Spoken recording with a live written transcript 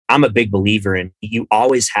I'm a big believer in you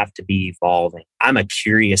always have to be evolving. I'm a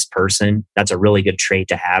curious person. That's a really good trait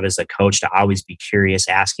to have as a coach, to always be curious,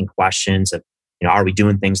 asking questions of, are we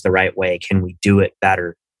doing things the right way? Can we do it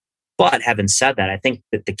better? But having said that, I think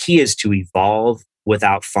that the key is to evolve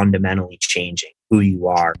without fundamentally changing who you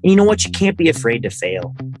are. And you know what? You can't be afraid to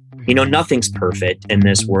fail. Nothing's perfect in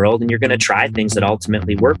this world, and you're going to try things that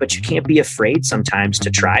ultimately work, but you can't be afraid sometimes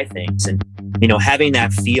to try things. And, having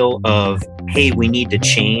that feel of, hey, we need to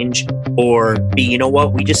change, or be,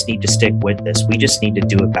 we just need to stick with this. We just need to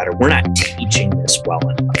do it better. We're not teaching this well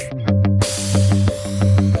enough.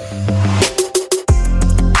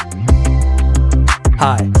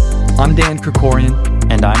 Hi, I'm Dan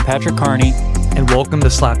Krikorian. And I'm Patrick Carney. And welcome to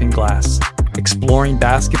Slapping Glass, exploring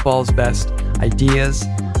basketball's best ideas,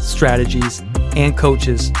 strategies, and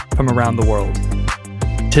coaches from around the world.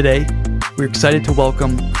 Today, we're excited to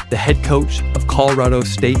welcome the head coach of Colorado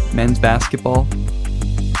State men's basketball,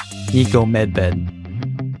 Niko Medved.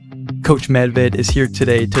 Coach Medved is here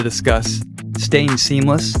today to discuss staying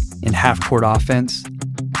seamless in half-court offense,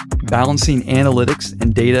 balancing analytics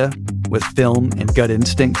and data with film and gut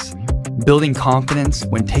instincts, building confidence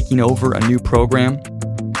when taking over a new program,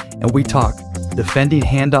 and we talk defending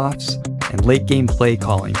handoffs and late game play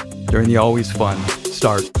calling during the always fun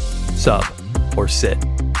start, sub, or sit.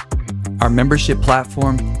 Our membership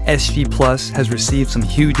platform, SG Plus, has received some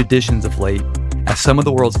huge additions of late, as some of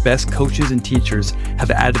the world's best coaches and teachers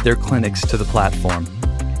have added their clinics to the platform.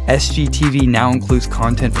 SGTV now includes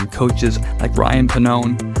content from coaches like Ryan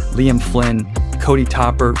Pannone, Liam Flynn, Cody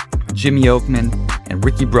Topper, Jimmy Oakman, and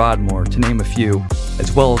Ricky Broadmoor, to name a few,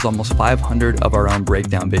 as well as almost 500 of our own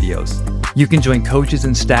breakdown videos. You can join coaches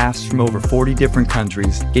and staffs from over 40 different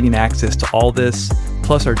countries, getting access to all this,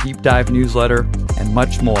 plus our deep dive newsletter, and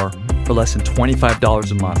much more for less than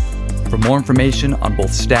 $25 a month. For more information on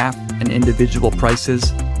both staff and individual prices,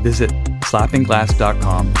 visit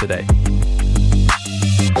slappingglass.com today.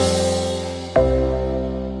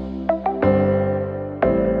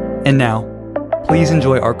 And now, please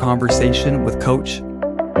enjoy our conversation with Coach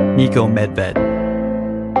Niko Medved.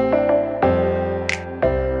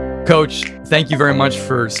 Coach, thank you very much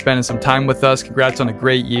for spending some time with us. Congrats on a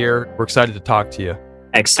great year. We're excited to talk to you.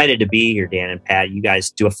 Excited to be here, Dan and Pat. You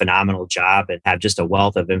guys do a phenomenal job and have just a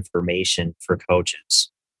wealth of information for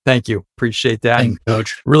coaches. Thank you. Appreciate that. Thanks,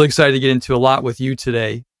 Coach. Really excited to get into a lot with you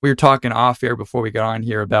today. We were talking off air before we got on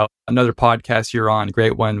here about another podcast you're on, a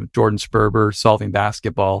great one, Jordan Sperber, Solving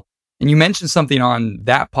Basketball. And you mentioned something on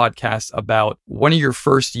that podcast about one of your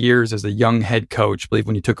first years as a young head coach, I believe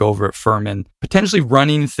when you took over at Furman, potentially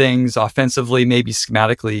running things offensively, maybe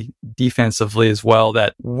schematically, defensively as well,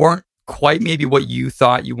 that weren't quite maybe what you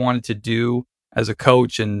thought you wanted to do as a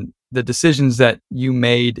coach, and the decisions that you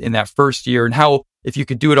made in that first year, and how, if you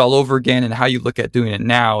could do it all over again, and how you look at doing it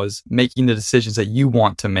now as making the decisions that you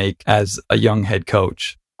want to make as a young head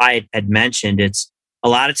coach. I had mentioned it's a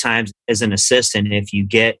lot of times as an assistant, if you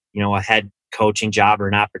get, a head coaching job or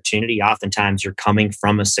an opportunity, oftentimes you're coming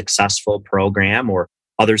from a successful program or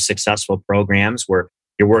other successful programs where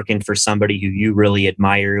you're working for somebody who you really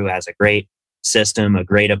admire, who has a great system, a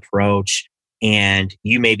great approach, and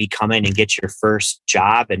you maybe come in and get your first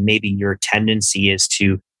job, and maybe your tendency is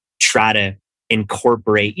to try to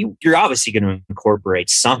incorporate, you're obviously going to incorporate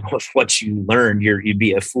some of what you learned. You'd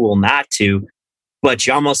be a fool not to, but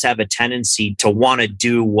you almost have a tendency to want to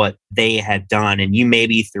do what they had done. And you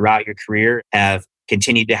maybe throughout your career have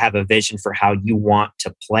continued to have a vision for how you want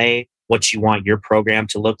to play, what you want your program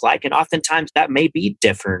to look like. And oftentimes that may be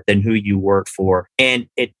different than who you work for. And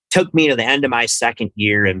it took me to the end of my second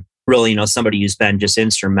year, and really, somebody who's been just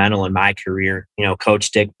instrumental in my career,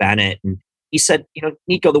 Coach Dick Bennett. And he said,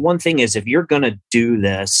 Niko, the one thing is, if you're going to do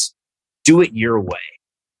this, do it your way.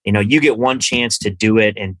 You get one chance to do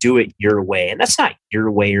it and do it your way. And that's not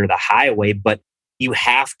your way or the highway, but you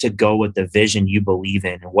have to go with the vision you believe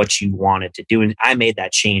in and what you wanted to do. And I made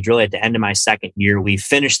that change really at the end of my second year. We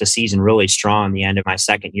finished the season really strong the end of my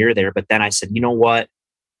second year there. But then I said, you know what?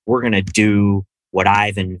 We're going to do what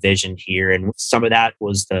I've envisioned here. And some of that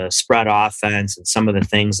was the spread offense and some of the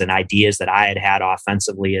things and ideas that I had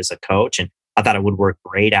offensively as a coach. And I thought it would work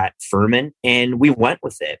great at Furman, and we went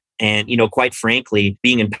with it. And, quite frankly,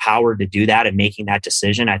 being empowered to do that and making that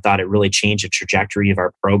decision, I thought it really changed the trajectory of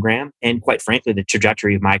our program and, quite frankly, the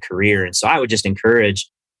trajectory of my career. And so I would just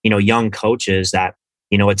encourage, young coaches that,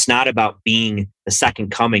 it's not about being the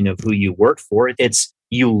second coming of who you work for. It's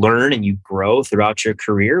you learn and you grow throughout your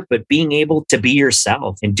career, but being able to be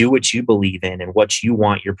yourself and do what you believe in and what you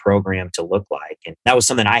want your program to look like. And that was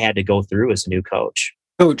something I had to go through as a new coach.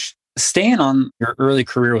 Coach, staying on your early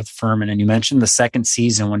career with Furman, and you mentioned the second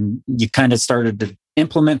season when you kind of started to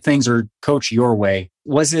implement things or coach your way?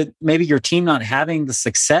 Was it maybe your team not having the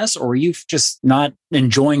success, or were you just not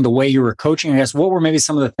enjoying the way you were coaching? I guess, what were maybe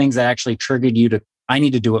some of the things that actually triggered you to, I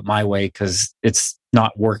need to do it my way because it's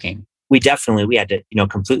not working? We had to,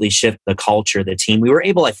 completely shift the culture of the team. We were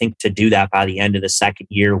able, I think, to do that by the end of the second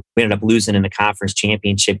year. We ended up losing in the conference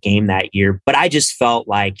championship game that year. But I just felt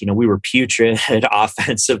like, we were putrid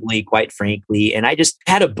offensively, quite frankly. And I just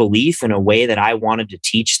had a belief in a way that I wanted to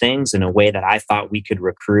teach things in a way that I thought we could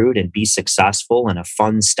recruit and be successful in a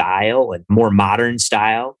fun style and more modern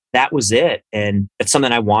style. That was it. And it's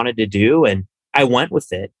something I wanted to do. And I went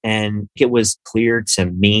with it, and it was clear to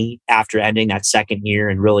me after ending that second year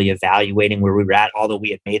and really evaluating where we were at, although we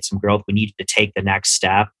had made some growth, we needed to take the next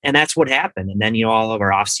step. And that's what happened. And then, all of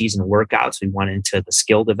our off-season workouts, we went into the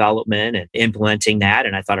skill development and implementing that.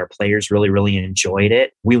 And I thought our players really, really enjoyed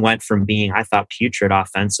it. We went from being, I thought, putrid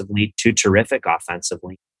offensively to terrific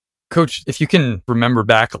offensively. Coach, if you can remember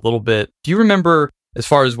back a little bit, do you remember as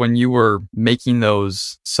far as when you were making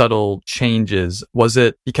those subtle changes, was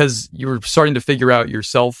it because you were starting to figure out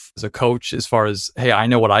yourself as a coach as far as, hey, I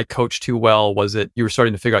know what I coach too well? Was it you were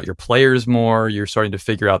starting to figure out your players more? You're starting to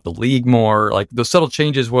figure out the league more? Like those subtle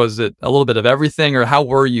changes, was it a little bit of everything, or how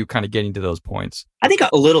were you kind of getting to those points? I think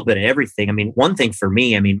a little bit of everything. One thing for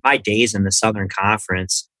me, my days in the Southern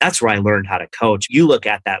Conference, that's where I learned how to coach. You look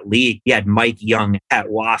at that league, you had Mike Young at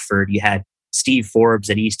Wofford, you had Steve Forbes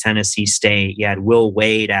at East Tennessee State. You had Will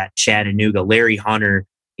Wade at Chattanooga. Larry Hunter,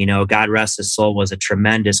 God rest his soul, was a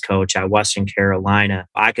tremendous coach at Western Carolina.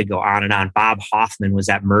 I could go on and on. Bob Hoffman was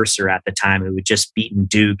at Mercer at the time, who had just beaten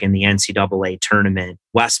Duke in the NCAA tournament.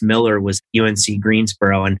 Wes Miller was UNC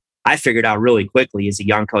Greensboro. And I figured out really quickly as a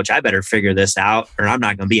young coach, I better figure this out or I'm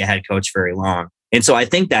not going to be a head coach very long. And so I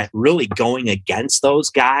think that really going against those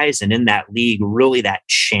guys and in that league, really that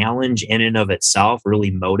challenge in and of itself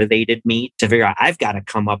really motivated me to figure out I've got to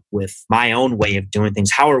come up with my own way of doing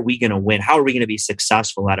things. How are we going to win? How are we going to be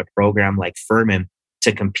successful at a program like Furman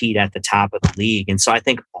to compete at the top of the league? And so I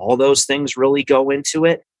think all those things really go into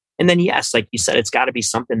it. And then, yes, like you said, it's got to be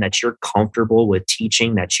something that you're comfortable with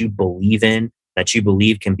teaching, that you believe in, that you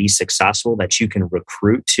believe can be successful, that you can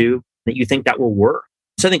recruit to, that you think that will work.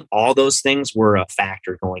 So I think all those things were a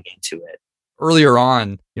factor going into it. Earlier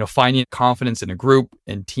on, finding confidence in a group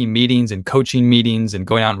and team meetings and coaching meetings and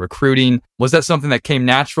going out and recruiting, was that something that came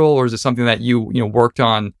natural, or is it something that you worked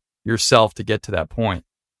on yourself to get to that point?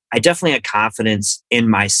 I definitely had confidence in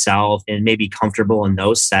myself and maybe comfortable in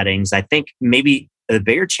those settings. I think maybe the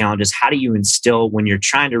bigger challenge is how do you instill, when you're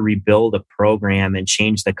trying to rebuild a program and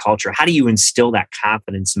change the culture, how do you instill that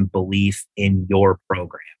confidence and belief in your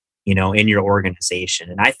program? In your organization.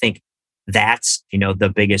 And I think that's,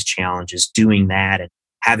 the biggest challenge is doing that and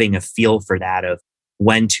having a feel for that of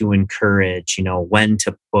when to encourage, when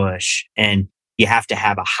to push. And you have to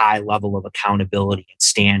have a high level of accountability and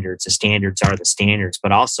standards. The standards are the standards,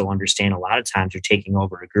 but also understand a lot of times you're taking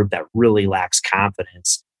over a group that really lacks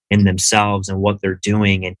confidence in themselves and what they're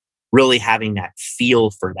doing. And really having that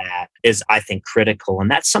feel for that is, I think, critical. And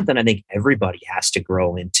that's something I think everybody has to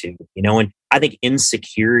grow into, and I think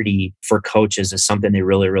insecurity for coaches is something they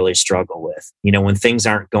really, really struggle with. When things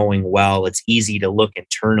aren't going well, it's easy to look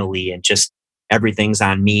internally and just everything's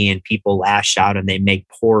on me, and people lash out and they make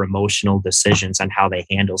poor emotional decisions on how they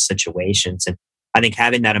handle situations. And I think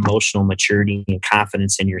having that emotional maturity and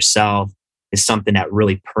confidence in yourself is something that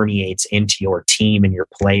really permeates into your team and your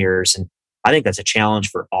players. And I think that's a challenge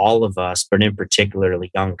for all of us, but in particularly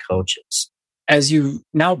young coaches. As you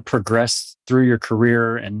now progress through your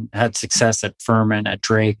career and had success at Furman, at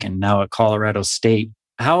Drake, and now at Colorado State,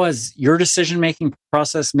 how has your decision-making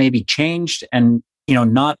process maybe changed? And,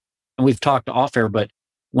 and we've talked off air, but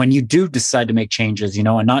when you do decide to make changes, and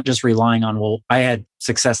not just relying on, well, I had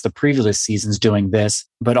success the previous seasons doing this,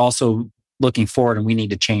 but also looking forward and we need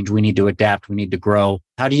to change, we need to adapt, we need to grow.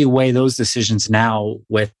 How do you weigh those decisions now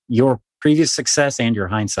with your previous success and your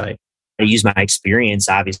hindsight? I use my experience,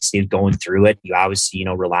 obviously, going through it. You obviously,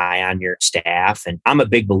 rely on your staff. And I'm a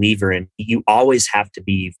big believer in you always have to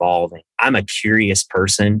be evolving. I'm a curious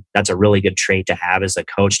person. That's a really good trait to have as a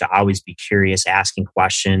coach, to always be curious, asking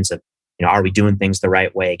questions of, are we doing things the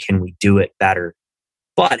right way? Can we do it better?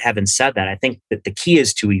 But having said that, I think that the key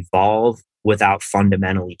is to evolve without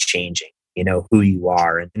fundamentally changing, who you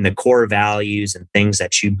are and the core values and things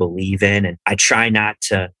that you believe in. And I try not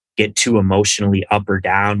to get too emotionally up or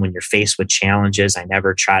down when you're faced with challenges. I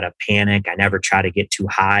never try to panic. I never try to get too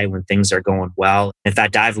high when things are going well. In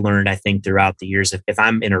fact, I've learned, I think, throughout the years, if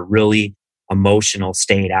I'm in a really emotional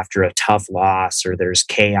state after a tough loss or there's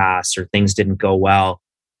chaos or things didn't go well,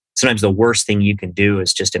 sometimes the worst thing you can do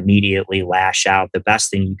is just immediately lash out. The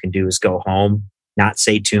best thing you can do is go home not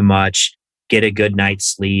say too much, get a good night's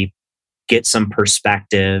sleep, get some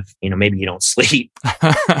perspective. Maybe you don't sleep,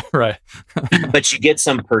 right? but you get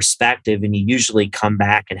some perspective and you usually come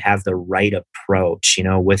back and have the right approach,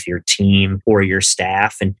 with your team or your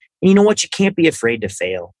staff. And you know what? You can't be afraid to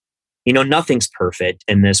fail. Nothing's perfect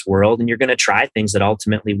in this world, and you're going to try things that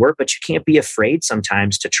ultimately work, but you can't be afraid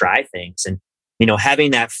sometimes to try things. And,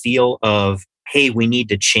 having that feel of, hey, we need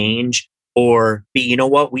to change, or you know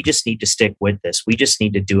what, we just need to stick with this. We just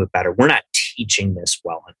need to do it better. We're not teaching this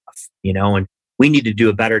well enough, and we need to do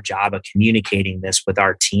a better job of communicating this with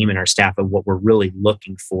our team and our staff of what we're really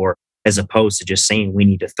looking for, as opposed to just saying we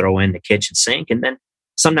need to throw in the kitchen sink. And then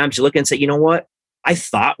sometimes you look and say, you know what? I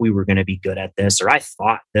thought we were going to be good at this, or I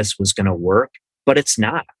thought this was going to work, but it's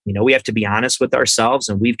not. We have to be honest with ourselves,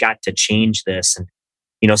 and we've got to change this. And,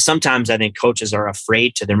 sometimes I think coaches are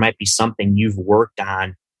afraid there might be something you've worked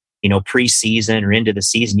on, preseason or into the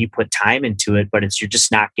season, you put time into it, but you're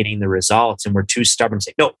just not getting the results. And we're too stubborn to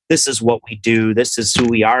say, no, this is what we do. This is who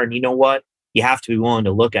we are. And you know what? You have to be willing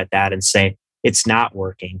to look at that and say, it's not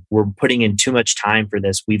working. We're putting in too much time for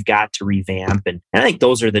this. We've got to revamp. And I think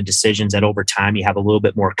those are the decisions that over time you have a little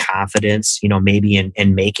bit more confidence, maybe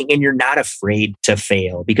in making, and you're not afraid to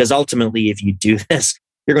fail, because ultimately, if you do this,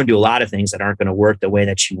 you're going to do a lot of things that aren't going to work the way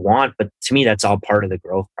that you want. But to me, that's all part of the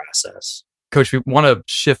growth process. Coach, we want to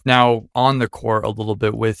shift now on the court a little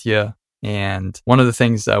bit with you. And one of the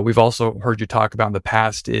things we've also heard you talk about in the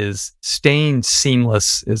past is staying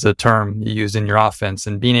seamless is a term you use in your offense,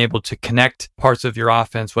 and being able to connect parts of your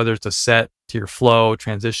offense, whether it's a set to your flow,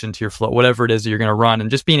 transition to your flow, whatever it is that you're going to run,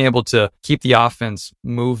 and just being able to keep the offense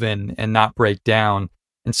moving and not break down.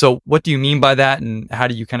 And so what do you mean by that? And how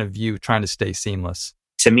do you kind of view trying to stay seamless?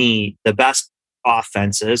 To me, the best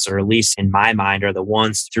offenses, or at least in my mind, are the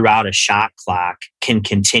ones throughout a shot clock can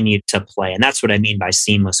continue to play. And that's what I mean by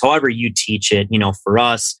seamless. However you teach it, for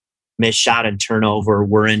us, missed shot and turnover,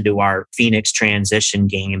 we're into our Phoenix transition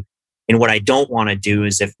game. And what I don't want to do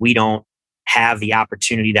is, if we don't have the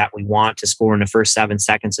opportunity that we want to score in the first 7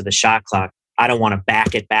 seconds of the shot clock, I don't want to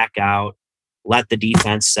back it back out, let the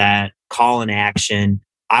defense set, call an action.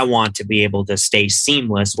 I want to be able to stay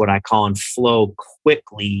seamless, what I call, and flow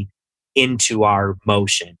quickly into our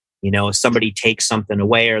motion. If somebody takes something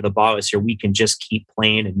away or the ball is here, we can just keep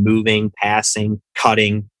playing and moving, passing,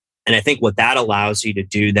 cutting. And I think what that allows you to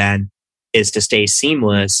do then is to stay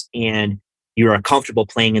seamless, and you are comfortable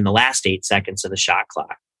playing in the last 8 seconds of the shot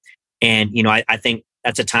clock. And, I think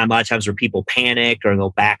that's a time a lot of times where people panic, or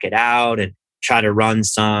they'll back it out and try to run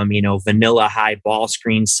some, vanilla high ball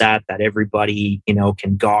screen set that everybody,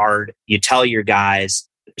 can guard. You tell your guys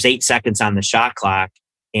there's 8 seconds on the shot clock,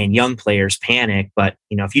 and young players panic. But,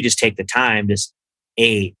 if you just take the time, just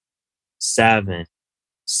 8, 7,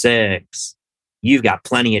 6, you've got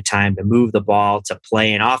plenty of time to move the ball, to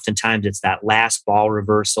play. And oftentimes it's that last ball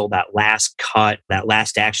reversal, that last cut, that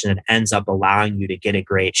last action that ends up allowing you to get a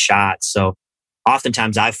great shot. So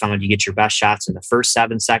oftentimes I've found you get your best shots in the first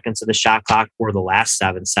 7 seconds of the shot clock or the last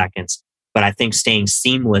 7 seconds. But I think staying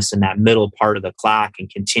seamless in that middle part of the clock and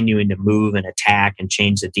continuing to move and attack and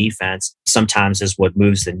change the defense sometimes is what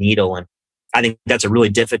moves the needle. And I think that's a really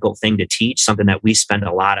difficult thing to teach, something that we spend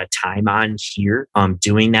a lot of time on here,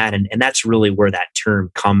 doing that. And that's really where that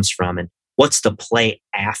term comes from. And what's the play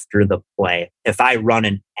after the play? If I run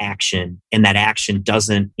an action and that action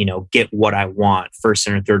doesn't, get what I want, first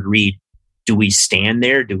and third read, do we stand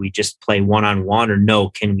there? Do we just play one-on-one, or no?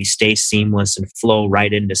 Can we stay seamless and flow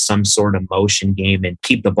right into some sort of motion game and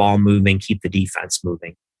keep the ball moving, keep the defense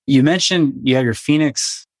moving? You mentioned you have your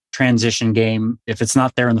Phoenix transition game. If it's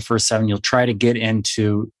not there in the first 7, you'll try to get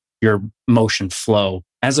into your motion flow.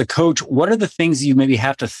 As a coach, what are the things you maybe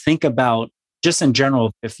have to think about just in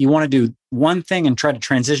general? If you want to do one thing and try to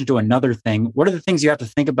transition to another thing, what are the things you have to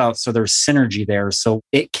think about so there's synergy there, so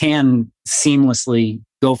it can seamlessly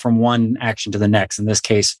go from one action to the next? In this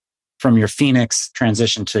case, from your Phoenix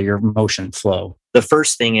transition to your motion flow. The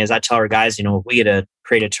first thing is, I tell our guys, if we get to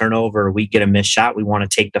create a turnover, or we get a missed shot, we want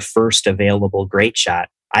to take the first available great shot.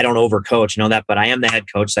 I don't overcoach, that, but I am the head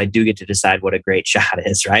coach, so I do get to decide what a great shot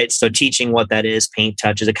is, right? So teaching what that is, paint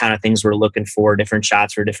touches, the kind of things we're looking for, different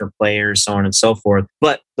shots for different players, so on and so forth.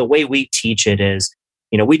 But the way we teach it is,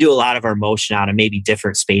 we do a lot of our motion out of maybe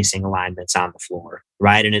different spacing alignments on the floor,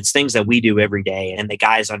 right? And it's things that we do every day, and the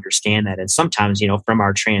guys understand that. And sometimes, from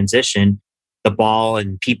our transition, the ball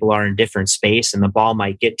and people are in different space, and the ball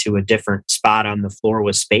might get to a different spot on the floor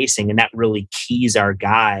with spacing. And that really keys our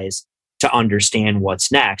guys to understand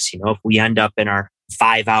what's next. If we end up in our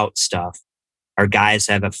 5-out stuff, our guys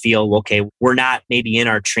have a feel, okay, we're not maybe in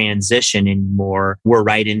our transition anymore. We're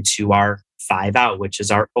right into our 5-out, which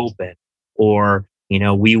is our open. or,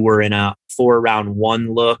 we were in a 4-round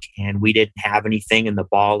 1 look and we didn't have anything and the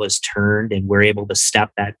ball is turned and we're able to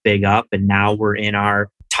step that big up. And now we're in our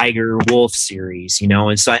Tiger Wolf series,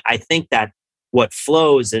 And so I think that what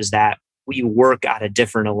flows is that we work out of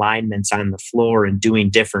different alignments on the floor and doing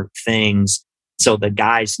different things. So the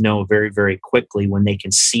guys know very, very quickly when they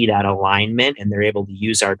can see that alignment and they're able to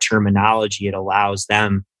use our terminology. It allows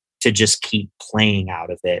them to just keep playing out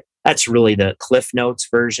of it. That's really the Cliff Notes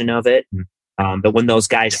version of it. But when those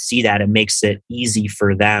guys see that, it makes it easy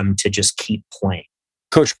for them to just keep playing.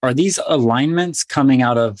 Coach, are these alignments coming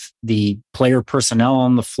out of the player personnel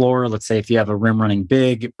on the floor? Let's say if you have a rim running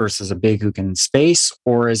big versus a big who can space,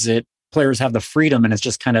 or is it players have the freedom and it's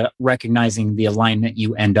just kind of recognizing the alignment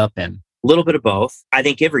you end up in? A little bit of both. I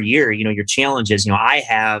think every year, your challenge is, I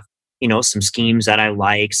have, some schemes that I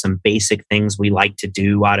like, some basic things we like to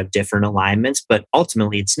do out of different alignments, but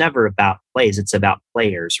ultimately it's never about plays. It's about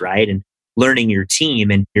players, right? And learning your team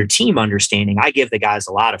and your team understanding. I give the guys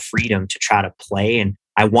a lot of freedom to try to play, and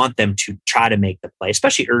I want them to try to make the play,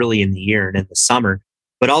 especially early in the year and in the summer.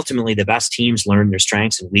 But ultimately, the best teams learn their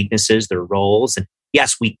strengths and weaknesses, their roles. And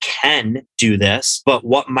yes, we can do this, but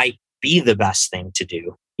what might be the best thing to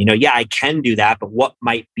do? I can do that, but what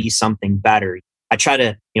might be something better? I try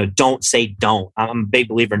to, don't say don't. I'm a big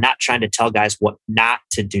believer, not trying to tell guys what not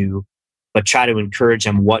to do, but try to encourage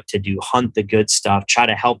them what to do, hunt the good stuff, try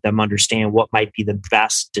to help them understand what might be the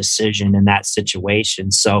best decision in that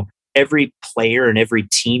situation. So every player and every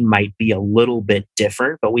team might be a little bit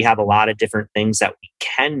different, but we have a lot of different things that we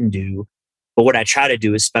can do. But what I try to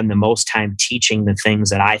do is spend the most time teaching the things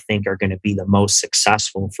that I think are going to be the most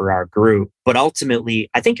successful for our group. But ultimately,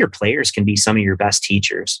 I think your players can be some of your best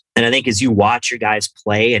teachers. And I think as you watch your guys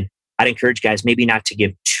play, and I'd encourage guys maybe not to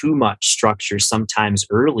give too much structure sometimes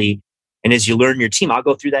early. And as you learn your team, I'll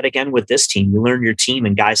go through that again with this team. You learn your team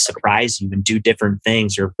and guys surprise you and do different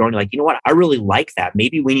things. You're going like, what? I really like that.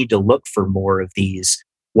 Maybe we need to look for more of these,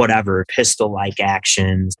 whatever, pistol-like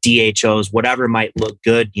actions, DHOs, whatever might look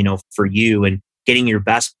good, for you. And getting your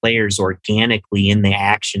best players organically in the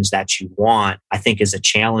actions that you want, I think is a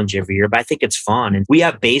challenge every year, but I think it's fun. And we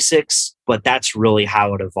have basics, but that's really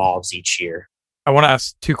how it evolves each year. I want to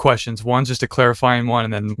ask 2 questions. One's just a clarifying one,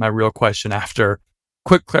 and then my real question after.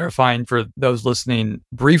 Quick clarifying for those listening,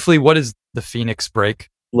 briefly, what is the Phoenix break?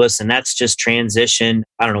 Listen, that's just transition.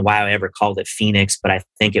 I don't know why I ever called it Phoenix, but I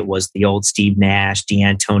think it was the old Steve Nash,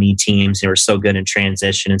 D'Antoni teams. They were so good in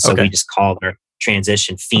transition. And so we just called our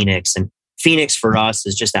transition Phoenix. And Phoenix for us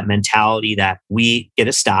is just that mentality that we get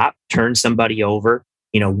a stop, turn somebody over.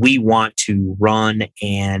 We want to run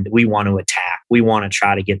and we want to attack. We want to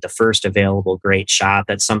try to get the first available great shot.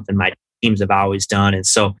 That's something my teams have always done. And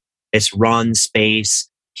so it's run, space,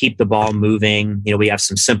 keep the ball moving. We have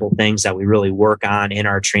some simple things that we really work on in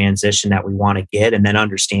our transition that we want to get. And then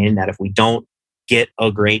understanding that if we don't get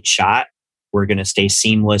a great shot, we're going to stay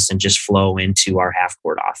seamless and just flow into our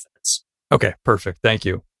half-court offense. Okay, perfect. Thank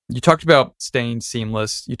you. You talked about staying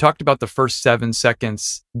seamless. You talked about the first 7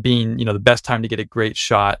 seconds being, the best time to get a great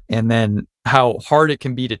shot. And then how hard it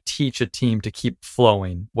can be to teach a team to keep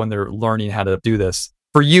flowing when they're learning how to do this.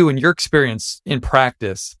 For you and your experience in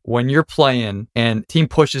practice, when you're playing and team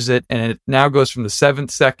pushes it and it now goes from the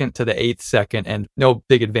 7th second to the 8th second and no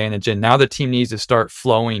big advantage, and now the team needs to start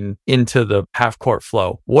flowing into the half-court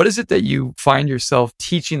flow. What is it that you find yourself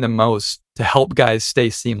teaching the most to help guys stay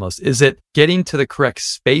seamless? Is it getting to the correct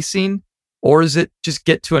spacing, or is it just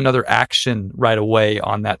get to another action right away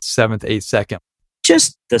on that 7th, 8th second?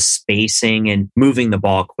 Just the spacing and moving the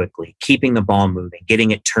ball quickly, keeping the ball moving,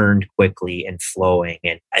 getting it turned quickly and flowing.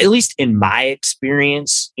 And at least in my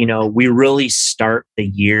experience, we really start the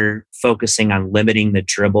year focusing on limiting the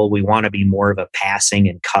dribble. We want to be more of a passing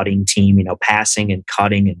and cutting team. Passing and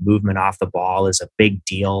cutting and movement off the ball is a big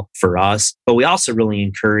deal for us. But we also really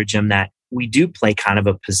encourage them that we do play kind of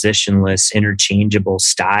a positionless, interchangeable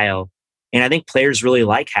style. And I think players really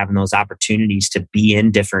like having those opportunities to be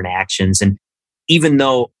in different actions. And even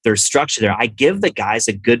though there's structure there, I give the guys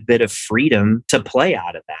a good bit of freedom to play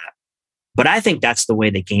out of that. But I think that's the way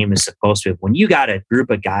the game is supposed to be. When you got a group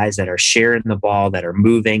of guys that are sharing the ball, that are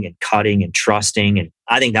moving and cutting and trusting, and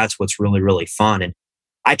I think that's what's really, really fun. And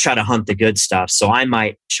I try to hunt the good stuff. So I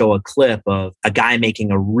might show a clip of a guy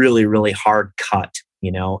making a really, really hard cut,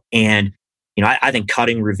 and I think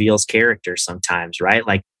cutting reveals character sometimes, right?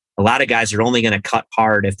 Like a lot of guys are only going to cut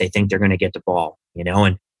hard if they think they're going to get the ball,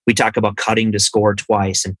 and we talk about cutting to score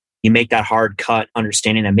twice, and you make that hard cut,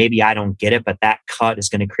 understanding that maybe I don't get it, but that cut is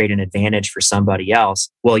going to create an advantage for somebody else.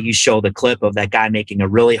 Well, you show the clip of that guy making a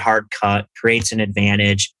really hard cut, creates an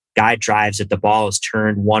advantage. Guy drives it, the ball is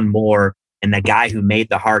turned one more, and the guy who made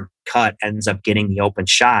the hard cut ends up getting the open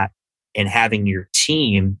shot, and having your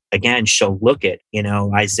team again show, look at,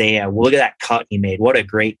 Isaiah, look at that cut he made. What a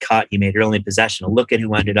great cut he made early in possession. Look at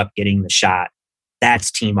who ended up getting the shot.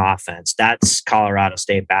 That's team offense. That's Colorado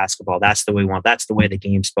State basketball. That's the way we want. That's the way the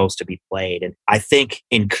game's supposed to be played. And I think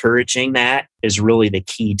encouraging that is really the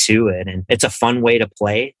key to it. And it's a fun way to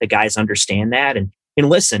play. The guys understand that. And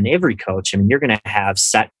listen, every coach, you're going to have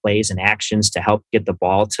set plays and actions to help get the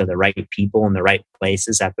ball to the right people in the right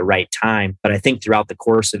places at the right time. But I think throughout the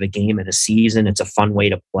course of a game and a season, it's a fun way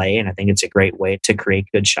to play. And I think it's a great way to create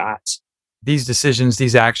good shots. These decisions,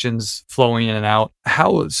 these actions flowing in and out,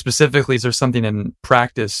 how specifically is there something in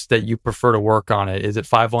practice that you prefer to work on it? Is it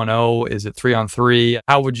 5-on-0? Is it 3-on-3?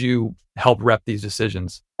 How would you help rep these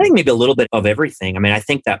decisions? I think maybe a little bit of everything. I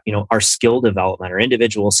think that, our skill development, our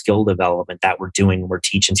individual skill development that we're doing, we're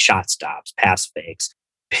teaching shot stops, pass fakes,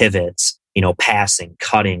 pivots, passing,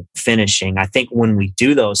 cutting, finishing. I think when we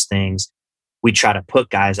do those things, we try to put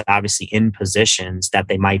guys obviously in positions that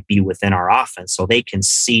they might be within our offense so they can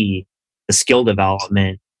see the skill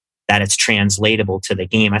development, that it's translatable to the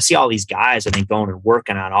game. I see all these guys, I think, going and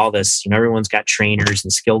working on all this. Everyone's got trainers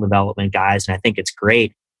and skill development guys, and I think it's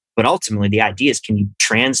great. But ultimately, the idea is, can you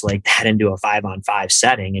translate that into a 5-on-5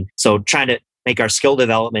 setting? And so trying to make our skill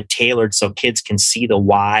development tailored so kids can see the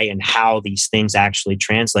why and how these things actually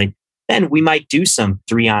translate. Then we might do some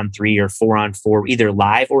 3-on-3 or 4-on-4, either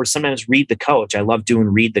live or sometimes read the coach. I love doing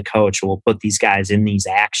read the coach. We'll put these guys in these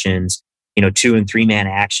actions, 2 and 3 man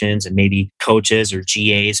actions, and maybe coaches or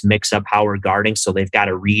GAs mix up how we're guarding. So they've got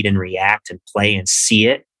to read and react and play and see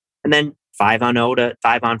it. And then 5-on-0 to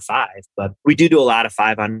 5-on-5. But we do a lot of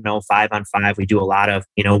 5-on-0, 5-on-5. We do a lot of,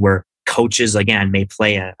 where coaches, again, may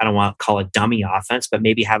play I don't want to call it dummy offense, but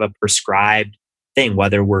maybe have a prescribed thing,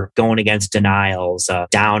 whether we're going against denials,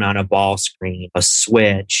 down on a ball screen, a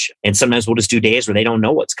switch. And sometimes we'll just do days where they don't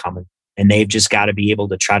know what's coming. And they've just got to be able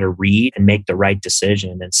to try to read and make the right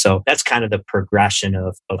decision. And so that's kind of the progression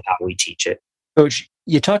of how we teach it. Coach,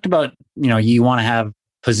 you talked about, you want to have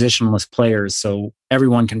positionless players so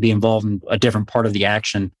everyone can be involved in a different part of the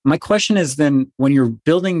action. My question is then, when you're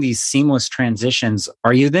building these seamless transitions,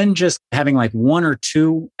 are you then just having like 1 or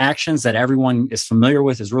 2 actions that everyone is familiar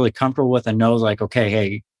with, is really comfortable with, and knows like, okay,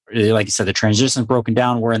 hey, like you said, the transition's broken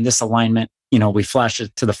down, we're in this alignment, we flash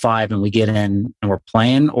it to the 5 and we get in and we're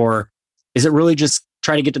playing? Or is it really just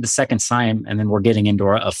try to get to the second time and then we're getting into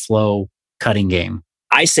a flow cutting game?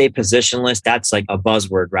 I say positionless. That's like a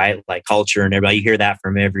buzzword, right? Like culture and everybody. You hear that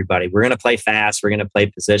from everybody. We're going to play fast. We're going to play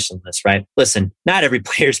positionless, right? Listen, not every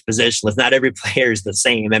player is positionless. Not every player is the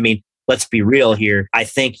same. Let's be real here. I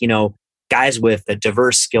think, guys with a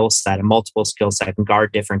diverse skill set, a multiple skill set can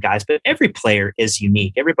guard different guys, but every player is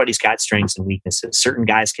unique. Everybody's got strengths and weaknesses. Certain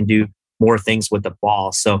guys can do more things with the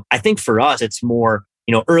ball. So I think for us, it's more,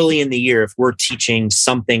 early in the year, if we're teaching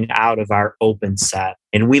something out of our open set,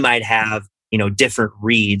 and we might have, different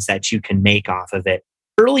reads that you can make off of it.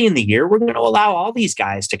 Early in the year, we're going to allow all these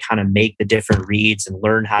guys to kind of make the different reads and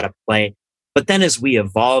learn how to play. But then as we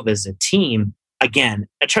evolve as a team, again,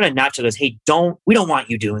 I try to not to just, hey, we don't want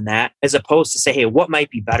you doing that, as opposed to say, hey, what might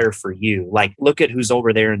be better for you? Like, look at who's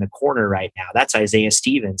over there in the corner right now. That's Isaiah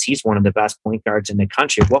Stevens. He's one of the best point guards in the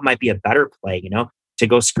country. What might be a better play, to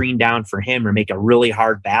go screen down for him or make a really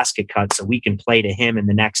hard basket cut so we can play to him in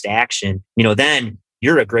the next action? Then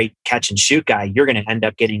you're a great catch and shoot guy. You're going to end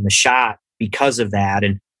up getting the shot because of that.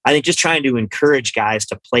 And I think just trying to encourage guys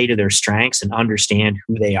to play to their strengths and understand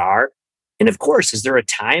who they are. And of course, is there a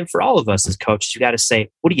time for all of us as coaches? You got to say,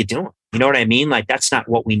 what are you doing? You know what I mean? Like, that's not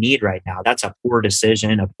what we need right now. That's a poor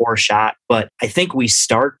decision, a poor shot. But I think we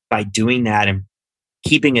start by doing that and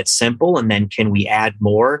keeping it simple. And then can we add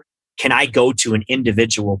more? Can I go to an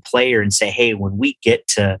individual player and say, hey, when we get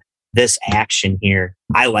to this action here,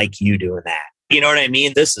 I like you doing that. You know what I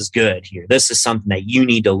mean? This is good here. This is something that you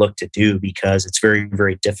need to look to do because it's very,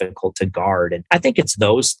 very difficult to guard. And I think it's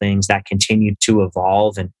those things that continue to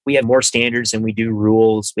evolve. And we have more standards and we do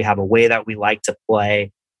rules. We have a way that we like to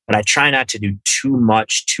play. But I try not to do too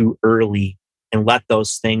much too early and let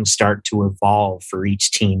those things start to evolve for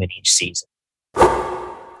each team in each season.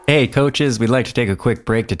 Hey, coaches, we'd like to take a quick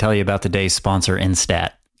break to tell you about today's sponsor,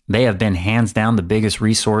 Instat. They have been hands down the biggest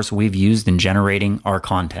resource we've used in generating our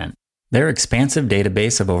content. Their expansive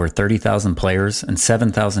database of over 30,000 players and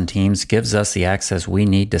 7,000 teams gives us the access we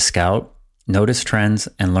need to scout, notice trends,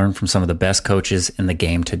 and learn from some of the best coaches in the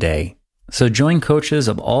game today. So join coaches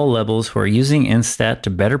of all levels who are using Instat to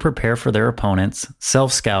better prepare for their opponents,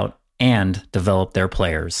 self-scout, and develop their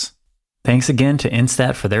players. Thanks again to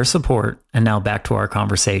Instat for their support, and now back to our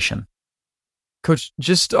conversation. Coach,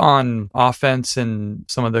 just on offense and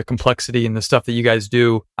some of the complexity and the stuff that you guys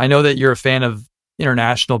do, I know that you're a fan of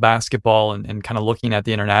international basketball and kind of looking at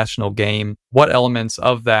the international game. What elements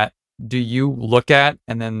of that do you look at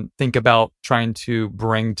and then think about trying to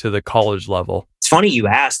bring to the college level? It's funny you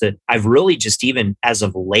asked that. I've really just even as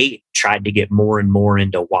of late tried to get more and more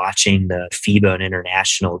into watching the FIBA and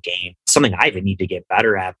international game, something I even need to get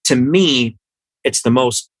better at. To me, it's the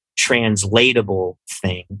most translatable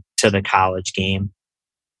thing to the college game.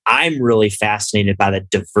 I'm really fascinated by the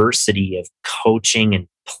diversity of coaching and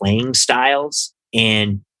playing styles,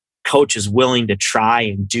 and coaches willing to try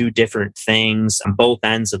and do different things on both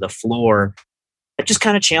ends of the floor that just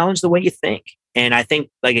kind of challenge the way you think. And I think,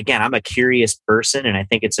 like, again, I'm a curious person, and I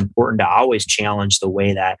think it's important to always challenge the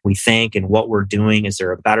way that we think and what we're doing. Is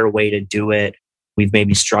there a better way to do it? We've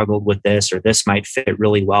maybe struggled with this, or this might fit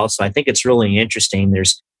really well. So I think it's really interesting.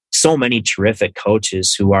 There's so many terrific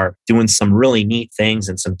coaches who are doing some really neat things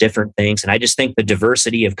and some different things. And I just think the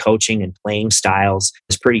diversity of coaching and playing styles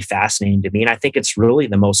is pretty fascinating to me. And I think it's really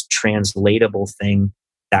the most translatable thing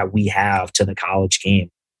that we have to the college game.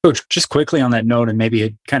 Coach, just quickly on that note, and maybe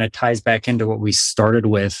it kind of ties back into what we started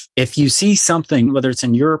with. If you see something, whether it's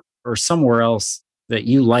in Europe or somewhere else that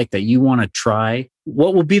you like, that you want to try,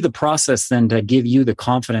 what will be the process then to give you the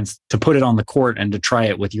confidence to put it on the court and to try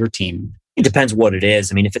it with your team? It depends what it is.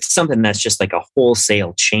 I mean, if it's something that's just like a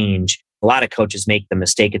wholesale change, a lot of coaches make the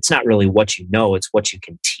mistake. It's not really what you know, it's what you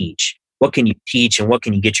can teach. What can you teach and what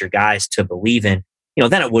can you get your guys to believe in?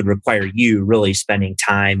 Then it would require you really spending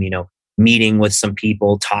time, meeting with some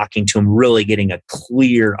people, talking to them, really getting a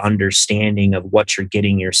clear understanding of what you're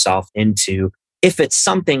getting yourself into. If it's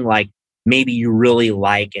something like maybe you really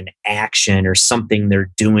like an action or something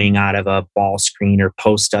they're doing out of a ball screen or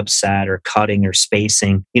post-up set or cutting or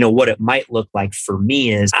spacing, what it might look like for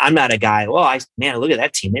me is I'm not a guy, look at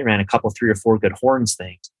that team. They ran a couple, 3 or 4 good horns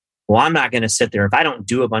things. Well, I'm not going to sit there. If I don't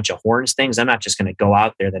do a bunch of horns things, I'm not just going to go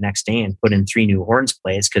out there the next day and put in 3 new horns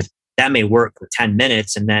plays, because that may work for 10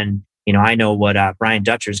 minutes. And then, I know what Brian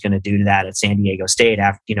Dutcher is going to do to that at San Diego State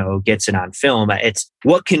after, gets it on film. It's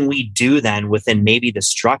what can we do then within maybe the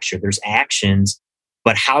structure? There's actions,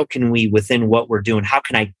 but how can we, within what we're doing, how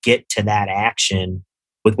can I get to that action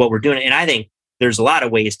with what we're doing? And I think there's a lot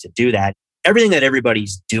of ways to do that. Everything that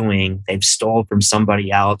everybody's doing, they've stole from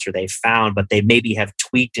somebody else or they've found, but they maybe have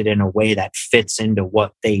tweaked it in a way that fits into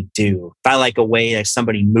what they do. If I like a way that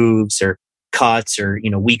somebody moves or cuts or,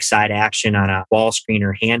 weak side action on a ball screen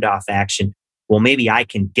or handoff action, well, maybe I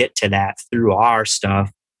can get to that through our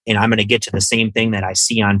stuff, and I'm going to get to the same thing that I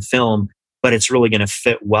see on film, but it's really going to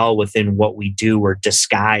fit well within what we do or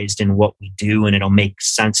disguised in what we do, and it'll make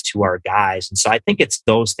sense to our guys. And so I think it's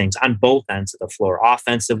those things on both ends of the floor,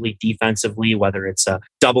 offensively, defensively, whether it's a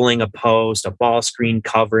doubling a post, a ball screen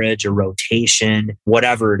coverage, a rotation,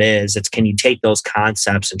 whatever it is, it's can you take those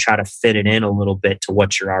concepts and try to fit it in a little bit to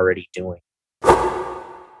what you're already doing.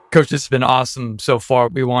 Coach, this has been awesome so far.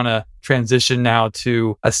 We want to transition now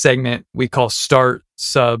to a segment we call Start,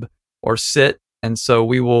 Sub, or Sit. And so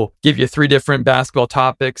we will give you 3 different basketball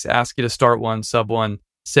topics, ask you to start one, sub one,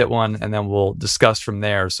 sit one, and then we'll discuss from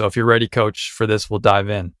there. So if you're ready, Coach, for this, we'll dive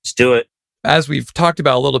in. Let's do it. As we've talked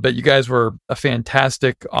about a little bit, you guys were a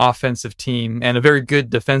fantastic offensive team and a very good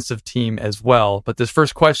defensive team as well. But this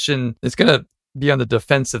first question is going to be on the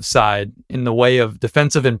defensive side in the way of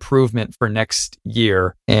defensive improvement for next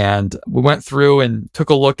year. And we went through and took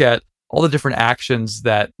a look at all the different actions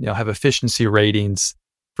that have efficiency ratings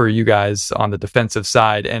for you guys on the defensive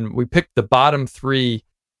side. And we picked the bottom 3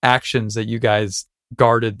 actions that you guys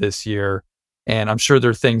guarded this year. And I'm sure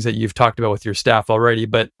there are things that you've talked about with your staff already,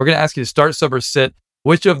 but we're going to ask you to start, sub, or sit.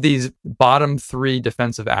 Which of these bottom 3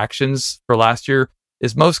 defensive actions for last year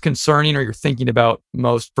is most concerning, or you're thinking about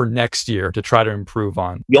most for next year to try to improve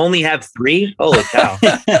on? You only have 3? Holy cow.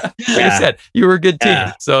 Like I said, you were a good team.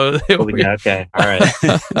 Yeah. So okay. All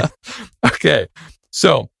right. Okay.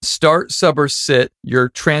 So start, sub, or sit your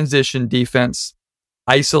transition defense,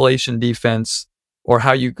 isolation defense, or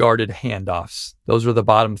how you guarded handoffs. Those were the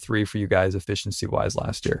bottom 3 for you guys efficiency-wise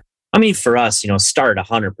last year. I mean, for us, start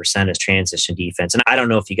 100% as transition defense. And I don't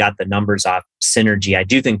know if you got the numbers off Synergy. I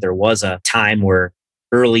do think there was a time where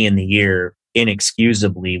early in the year,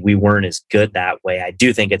 inexcusably, we weren't as good that way. I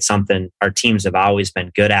do think it's something our teams have always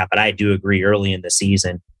been good at, but I do agree early in the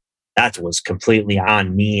season, that was completely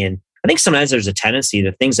on me. And I think sometimes there's a tendency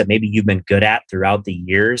to things that maybe you've been good at throughout the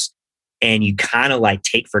years and you kind of like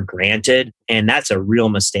take for granted. And that's a real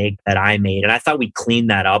mistake that I made. And I thought we cleaned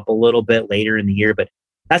that up a little bit later in the year, but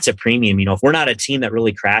that's a premium. If we're not a team that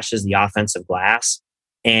really crashes the offensive glass,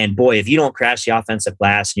 and boy, if you don't crash the offensive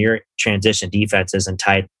glass and your transition defense isn't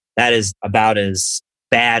tight, that is about as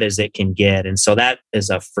bad as it can get. And so that is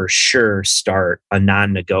a for sure start, a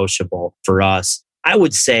non-negotiable for us. I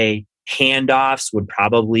would say handoffs would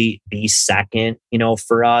probably be second,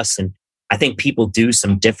 for us. And I think people do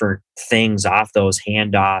some different things off those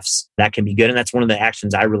handoffs that can be good. And that's one of the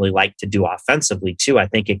actions I really like to do offensively too. I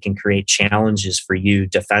think it can create challenges for you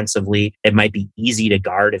defensively. It might be easy to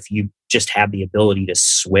guard if you just have the ability to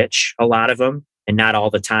switch a lot of them. And not all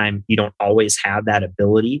the time, you don't always have that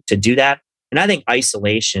ability to do that. And I think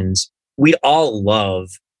isolations, we all love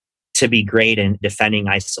to be great in defending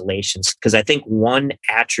isolations because I think one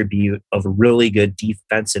attribute of really good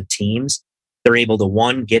defensive teams, they're able to,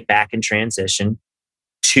 one, get back in transition.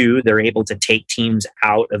 Two, they're able to take teams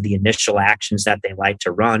out of the initial actions that they like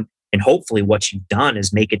to run. And hopefully what you've done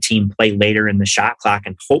is make a team play later in the shot clock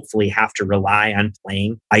and hopefully have to rely on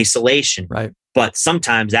playing isolation. Right. But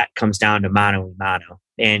sometimes that comes down to mano a mano.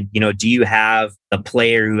 And, do you have the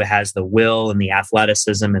player who has the will and the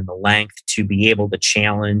athleticism and the length to be able to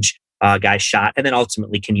challenge a guy's shot? And then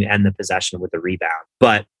ultimately, can you end the possession with a rebound?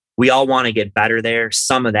 But we all want to get better there.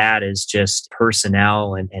 Some of that is just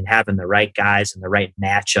personnel and having the right guys and the right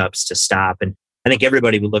matchups to stop. And I think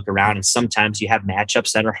everybody would look around and sometimes you have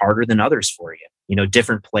matchups that are harder than others for you.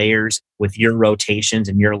 Different players with your rotations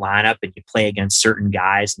and your lineup, and you play against certain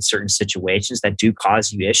guys in certain situations that do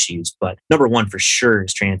cause you issues. But number one for sure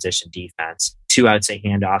is transition defense. Two, I would say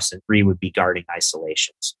handoffs, and three would be guarding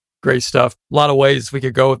isolations. Great stuff. A lot of ways we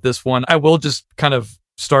could go with this one. I will just kind of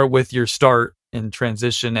start with your start in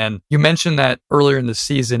transition. And you mentioned that earlier in the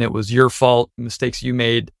season, it was your fault, mistakes you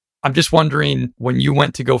made. I'm just wondering, when you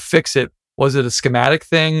went to go fix it, was it a schematic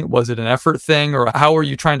thing? Was it an effort thing? Or how are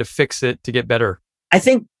you trying to fix it to get better? I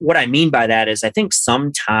think what I mean by that is I think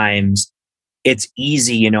sometimes it's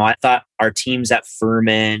easy. I thought our teams at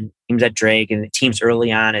Furman, teams at Drake, and the teams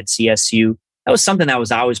early on at CSU, that was something that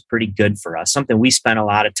was always pretty good for us, something we spent a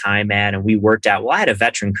lot of time at and we worked at. Well, I had a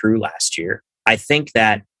veteran crew last year. I think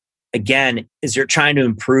that, again, as you're trying to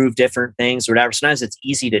improve different things or whatever, sometimes it's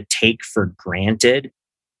easy to take for granted,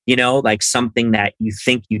 like something that you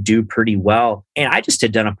think you do pretty well. And I just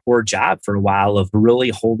had done a poor job for a while of really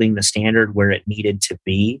holding the standard where it needed to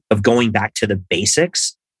be, of going back to the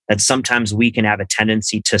basics that sometimes we can have a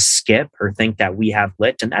tendency to skip or think that we have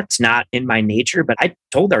lit. And that's not in my nature, but I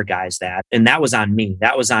told our guys that. And that was on me.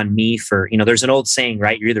 That was on me for, there's an old saying,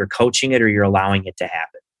 right? You're either coaching it or you're allowing it to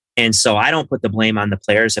happen. And so I don't put the blame on the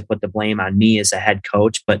players. I put the blame on me as a head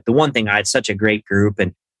coach. But the one thing, I had such a great group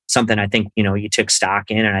and something I think, you took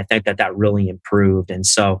stock in. And I think that really improved. And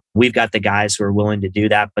so we've got the guys who are willing to do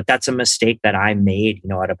that. But that's a mistake that I made,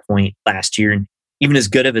 at a point last year. And even as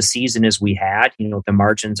good of a season as we had, the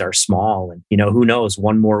margins are small. And, who knows,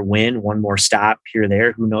 one more win, one more stop here or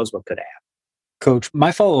there, who knows what could happen. Coach,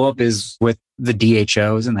 my follow-up is with the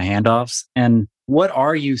DHOs and the handoffs. And what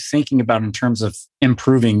are you thinking about in terms of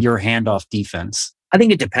improving your handoff defense? I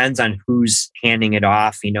think it depends on who's handing it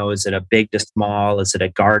off. Is it a big to small? Is it a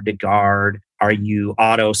guard to guard? Are you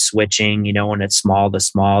auto switching, when it's small to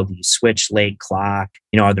small? Do you switch late clock?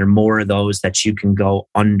 Are there more of those that you can go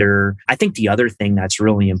under? I think the other thing that's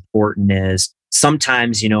really important is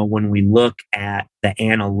sometimes, when we look at the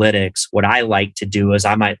analytics, what I like to do is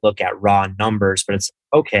I might look at raw numbers, but it's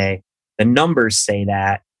okay, the numbers say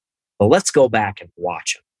that, but let's go back and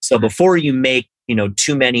watch them. So before you make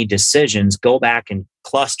too many decisions, go back and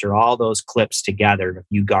cluster all those clips together of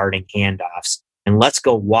you guarding handoffs. And let's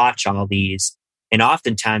go watch all these. And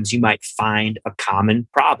oftentimes you might find a common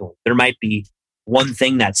problem. There might be one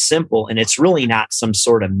thing that's simple and it's really not some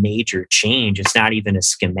sort of major change. It's not even a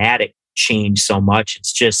schematic change so much.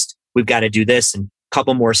 It's just, we've got to do this and a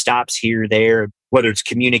couple more stops here, there, whether it's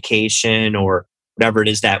communication or whatever it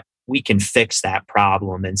is that we can fix that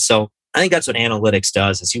problem. And so I think that's what analytics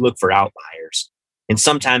does is you look for outliers. And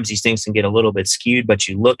sometimes these things can get a little bit skewed, but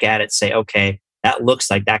you look at it, say, okay, that looks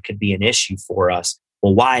like that could be an issue for us.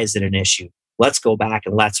 Well, why is it an issue? Let's go back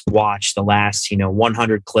and let's watch the last,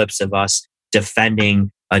 100 clips of us defending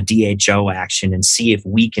a DHO action and see if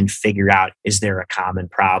we can figure out, is there a common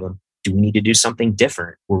problem? Do we need to do something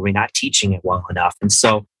different? Were we not teaching it well enough? And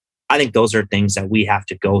so I think those are things that we have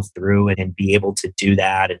to go through and be able to do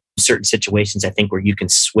that. And certain situations, I think, where you can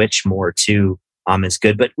switch more to is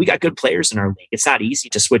good. But we got good players in our league. It's not easy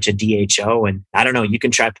to switch a DHO. And I don't know, you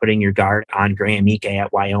can try putting your guard on Graham Ike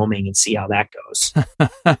at Wyoming and see how that goes.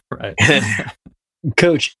 Right.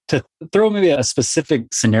 Coach, to throw maybe a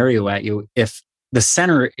specific scenario at you, if the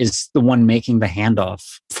center is the one making the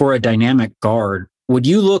handoff for a dynamic guard, would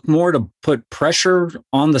you look more to put pressure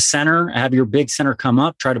on the center, have your big center come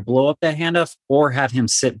up, try to blow up that handoff, or have him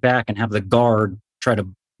sit back and have the guard try to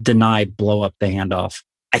blow up the handoff?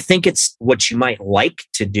 I think it's what you might like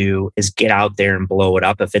to do is get out there and blow it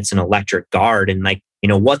up if it's an electric guard. And like,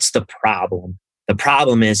 what's the problem? The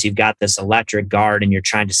problem is you've got this electric guard and you're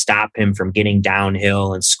trying to stop him from getting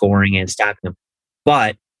downhill and scoring and stopping him.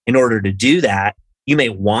 But in order to do that, you may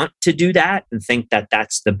want to do that and think that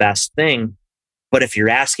that's the best thing. But if you're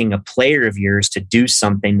asking a player of yours to do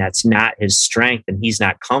something that's not his strength and he's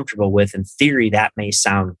not comfortable with, in theory, that may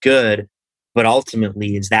sound good. But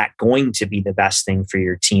ultimately, is that going to be the best thing for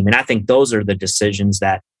your team? And I think those are the decisions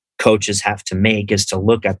that coaches have to make, is to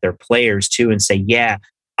look at their players too and say, yeah,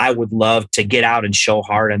 I would love to get out and show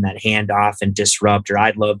hard on that handoff and disrupt, or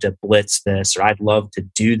I'd love to blitz this, or I'd love to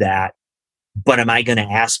do that. But am I going to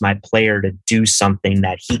ask my player to do something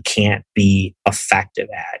that he can't be effective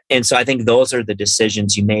at? And so I think those are the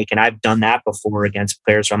decisions you make. And I've done that before against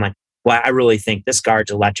players where I'm like, well, I really think this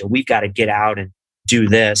guard's electric. We've got to get out and do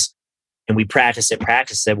this. And we practice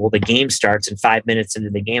it. Well, the game starts, and 5 minutes into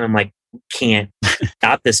the game, I'm like, we can't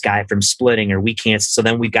stop this guy from splitting, or we can't. So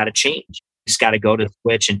then we've got to change. We just got to go to the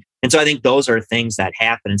switch. And so I think those are things that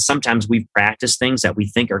happen. And sometimes we've practiced things that we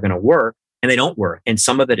think are going to work and they don't work. And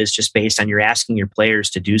some of it is just based on you're asking your players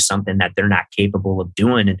to do something that they're not capable of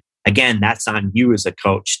doing. And again, that's on you as a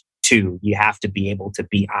coach too. You have to be able to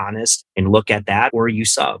be honest and look at that, or you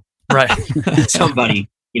sub. Right. Somebody.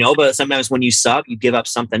 But sometimes when you sub, you give up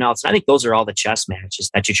something else. And I think those are all the chess matches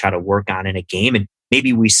that you try to work on in a game. And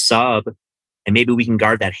maybe we sub and maybe we can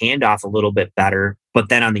guard that handoff a little bit better. But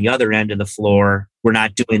then on the other end of the floor, we're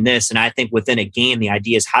not doing this. And I think within a game, the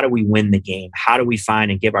idea is, how do we win the game? How do we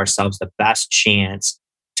find and give ourselves the best chance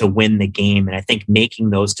to win the game? And I think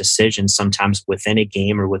making those decisions sometimes within a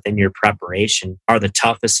game or within your preparation are the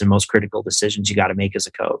toughest and most critical decisions you got to make as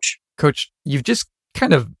a coach. Coach, you've just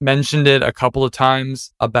kind of mentioned it a couple of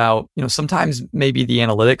times about, sometimes maybe the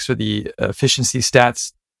analytics or the efficiency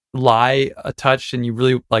stats lie a touch, and you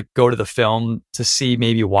really go to the film to see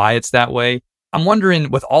maybe why it's that way. I'm wondering,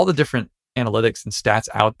 with all the different analytics and stats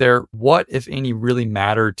out there, what, if any, really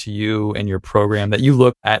matter to you and your program that you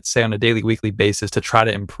look at, say, on a daily, weekly basis to try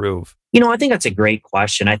to improve? I think that's a great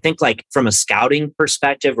question. I think from a scouting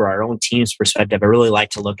perspective or our own team's perspective, I really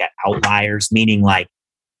like to look at outliers, meaning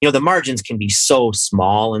the margins can be so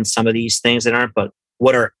small in some of these things that aren't, but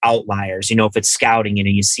what are outliers? If it's scouting,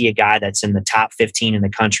 you see a guy that's in the top 15 in the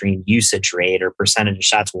country in usage rate or percentage of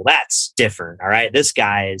shots. Well, that's different. All right. This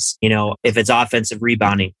guy is, if it's offensive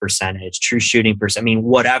rebounding percentage, true shooting percentage,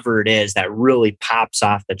 whatever it is that really pops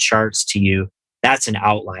off the charts to you, that's an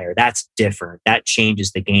outlier. That's different. That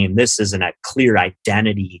changes the game. This isn't a clear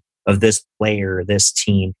identity of this player, this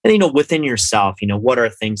team. And, within yourself, what are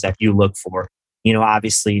things that you look for?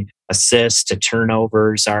 Obviously assists to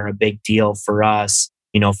turnovers are a big deal for us.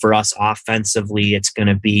 For us offensively, it's going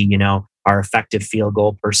to be, our effective field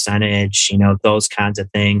goal percentage, those kinds of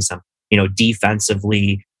things.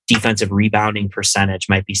 Defensively, defensive rebounding percentage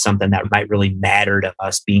might be something that might really matter to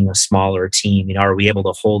us being a smaller team. Are we able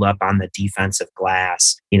to hold up on the defensive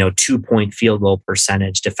glass? 2-point field goal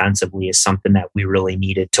percentage defensively is something that we really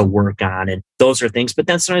needed to work on. And those are things. But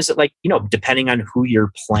then sometimes depending on who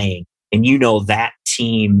you're playing, and that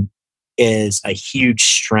team is a huge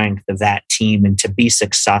strength of that team. And to be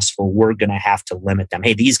successful, we're going to have to limit them.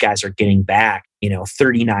 Hey, these guys are getting back,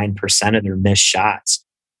 39% of their missed shots.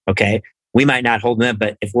 Okay. We might not hold them,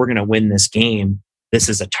 but if we're going to win this game, this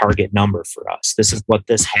is a target number for us. This is what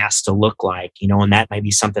this has to look like, and that might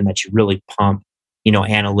be something that you really pump,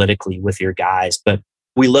 analytically with your guys. But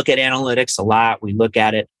we look at analytics a lot. We look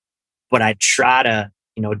at it, but I try to,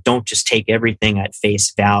 don't just take everything at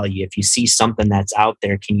face value. If you see something that's out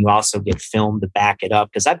there, can you also get film to back it up?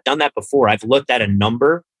 Because I've done that before. I've looked at a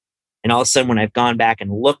number, and all of a sudden when I've gone back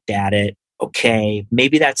and looked at it, okay,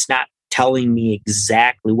 maybe that's not telling me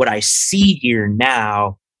exactly what I see here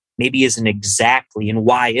now, maybe isn't exactly. And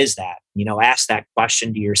why is that? Ask that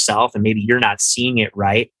question to yourself, and maybe you're not seeing it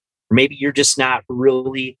right. Or maybe you're just not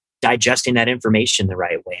really digesting that information the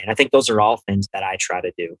right way. And I think those are all things that I try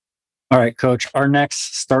to do. All right, Coach, our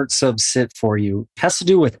next start, sub, sit for you has to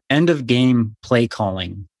do with end of game play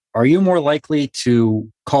calling. Are you more likely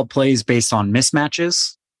to call plays based on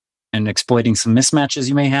mismatches and exploiting some mismatches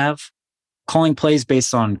you may have? Calling plays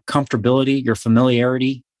based on comfortability, your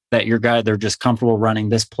familiarity, that your guy, they're just comfortable running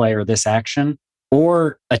this play or this action?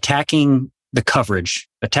 Or attacking the coverage,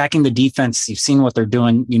 attacking the defense? You've seen what they're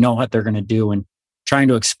doing, you know what they're going to do, and trying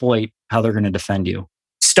to exploit how they're going to defend you.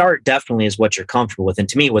 Start definitely is what you're comfortable with. And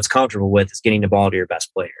to me, what's comfortable with is getting the ball to your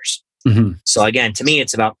best players. Mm-hmm. So again, to me,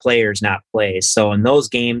 it's about players, not plays. So in those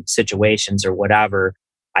game situations or whatever,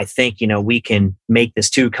 I think, we can make this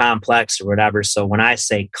too complex or whatever. So when I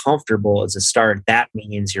say comfortable as a start, that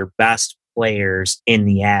means your best players in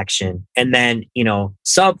the action. And then,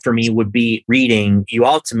 sub for me would be reading. You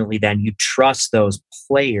ultimately then you trust those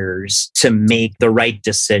players to make the right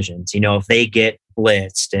decisions. If they get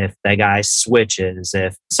blitzed, if the guy switches,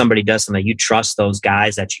 if somebody does something, you trust those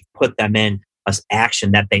guys that you put them in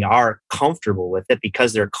action, that they are comfortable with it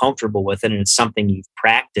because they're comfortable with it and it's something you've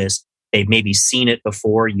practiced. They've maybe seen it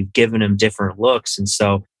before. You've given them different looks. And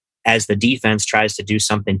so as the defense tries to do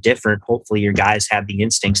something different, hopefully your guys have the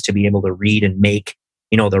instincts to be able to read and make,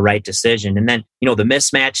 the right decision. And then, the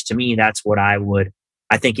mismatch, to me, that's what I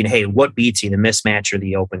think, hey, what beats you, the mismatch or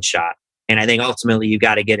the open shot? And I think ultimately you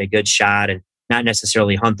got to get a good shot and not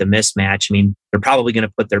necessarily hunt the mismatch. I mean, they're probably going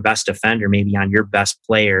to put their best defender maybe on your best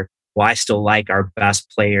player. Well, I still like our best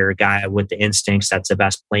player, guy with the instincts, that's the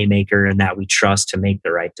best playmaker and that we trust to make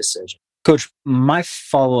the right decision. Coach, my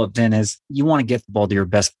follow-up then is you want to get the ball to your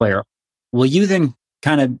best player. Will you then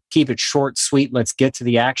kind of keep it short, sweet, let's get to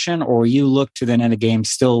the action? Or will you look to then end the game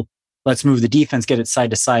still, let's move the defense, get it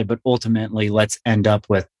side to side, but ultimately let's end up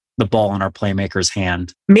with the ball in our playmaker's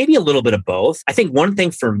hand? Maybe a little bit of both. I think one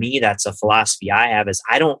thing for me that's a philosophy I have is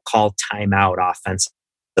I don't call timeout offensive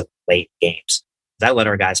late games. I let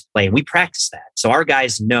our guys play and we practice that. So our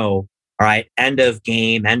guys know, all right, end of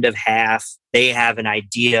game, end of half, they have an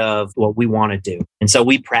idea of what we want to do. And so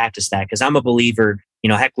we practice that because I'm a believer,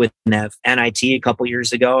 heck with NIT a couple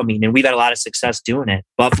years ago. I mean, and we've had a lot of success doing it.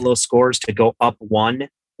 Buffalo scores to go up 1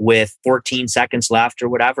 with 14 seconds left or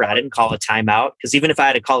whatever. I didn't call a timeout because even if I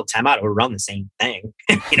had to call a timeout, it would run the same thing.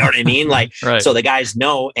 You know what I mean? Like, right. So the guys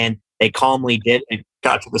know and they calmly did and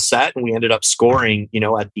got to the set and we ended up scoring,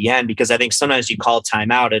 at the end, because I think sometimes you call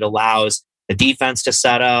timeout, it allows the defense to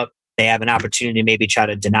set up. They have an opportunity to maybe try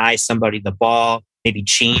to deny somebody the ball, maybe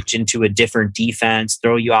change into a different defense,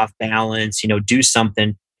 throw you off balance, do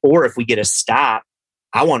something. Or if we get a stop,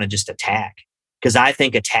 I want to just attack. Because I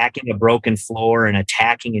think attacking a broken floor and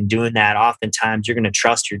attacking and doing that, oftentimes you're going to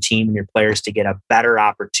trust your team and your players to get a better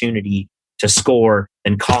opportunity to score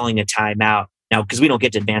than calling a timeout. Now, because we don't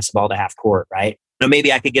get to advance the ball to half court, right? Now,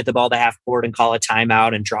 maybe I could get the ball to half court and call a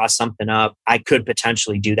timeout and draw something up. I could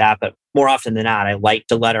potentially do that, but more often than not, I like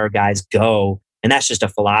to let our guys go. And that's just a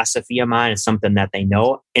philosophy of mine. It's something that they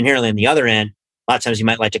know. Inherently on the other end, a lot of times you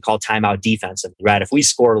might like to call timeout defensively, right? If we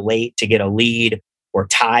score late to get a lead or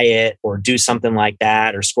tie it or do something like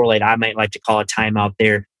that or score late, I might like to call a timeout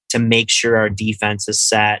there to make sure our defense is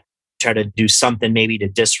set, try to do something maybe to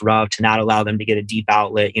disrupt, to not allow them to get a deep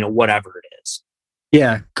outlet, whatever it is.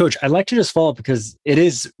 Yeah, Coach, I'd like to just follow up because it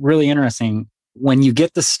is really interesting when you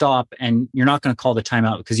get the stop and you're not going to call the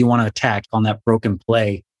timeout because you want to attack on that broken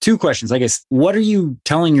play. 2 questions, I guess. What are you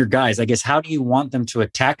telling your guys? I guess, how do you want them to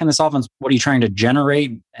attack in this offense? What are you trying to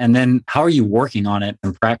generate? And then how are you working on it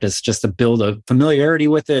in practice just to build a familiarity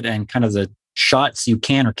with it and kind of the shots you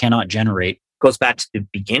can or cannot generate? Goes back to the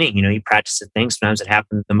beginning. You practice the things. Sometimes it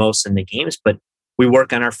happens the most in the games, but we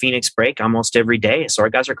work on our Phoenix break almost every day. So our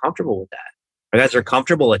guys are comfortable with that. Our guys are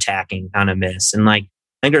comfortable attacking on a miss. And I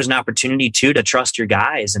think there's an opportunity too to trust your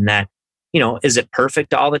guys and that, is it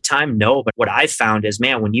perfect all the time? No. But what I've found is,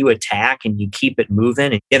 man, when you attack and you keep it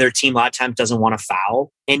moving and the other team a lot of times doesn't want to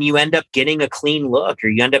foul and you end up getting a clean look or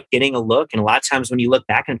you end up getting a look. And a lot of times when you look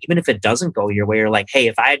back and even if it doesn't go your way, you're like, hey,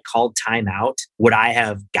 if I had called timeout, would I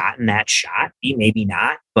have gotten that shot? Maybe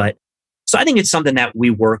not. But so I think it's something that we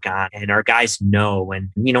work on and our guys know.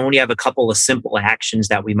 And, when you have a couple of simple actions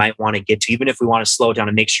that we might want to get to, even if we want to slow down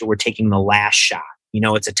and make sure we're taking the last shot,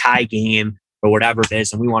 it's a tie game or whatever it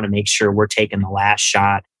is. And we want to make sure we're taking the last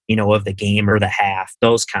shot, of the game or the half,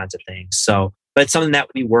 those kinds of things. So, but it's something that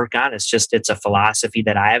we work on. It's a philosophy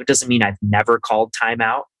that I have. It doesn't mean I've never called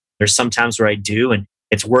timeout. There's some times where I do, and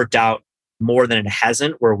it's worked out more than it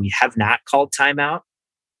hasn't where we have not called timeout.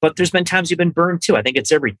 But there's been times you've been burned too. I think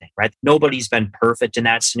it's everything, right? Nobody's been perfect in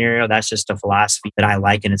that scenario. That's just a philosophy that I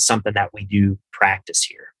like. And it's something that we do practice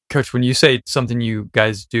here. Coach, when you say something you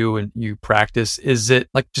guys do and you practice, is it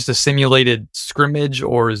like just a simulated scrimmage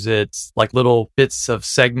or is it like little bits of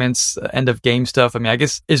segments, end of game stuff? I mean, I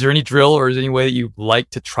guess, is there any drill or is there any way that you like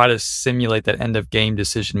to try to simulate that end of game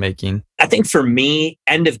decision making? I think for me,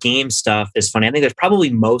 end of game stuff is funny. I think there's probably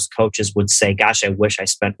most coaches would say, gosh, I wish I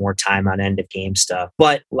spent more time on end of game stuff.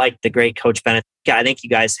 But like the great Coach Bennett, I think you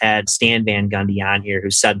guys had Stan Van Gundy on here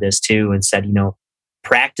who said this too and said,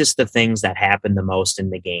 practice the things that happen the most in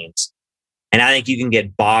the games. And I think you can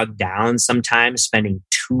get bogged down sometimes spending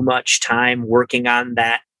too much time working on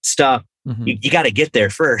that stuff. Mm-hmm. You got to get there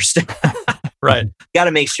first. Right. You got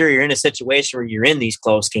to make sure you're in a situation where you're in these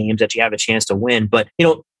close games that you have a chance to win. But,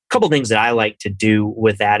 a couple things that I like to do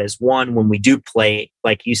with that is one, when we do play,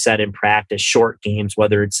 like you said, in practice, short games,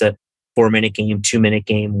 whether it's a 4-minute game, 2-minute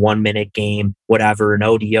game, 1-minute game, whatever, an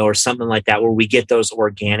ODO or something like that, where we get those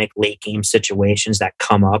organic late game situations that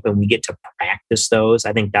come up and we get to practice those.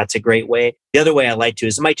 I think that's a great way. The other way I like to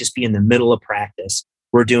is it might just be in the middle of practice.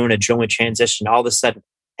 We're doing a drill and transition. All of a sudden,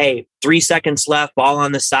 hey, 3 seconds left, ball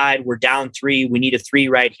on the side. We're down 3. We need a 3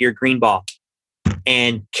 right here, green ball.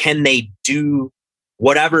 And can they do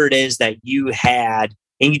whatever it is that you had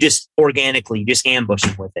and you just organically just ambush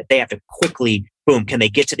them with it? They have to quickly, boom, can they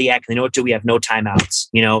get to the act? They know what to do. We have no timeouts.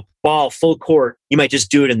 Ball, full court. You might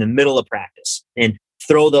just do it in the middle of practice and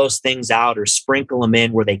throw those things out or sprinkle them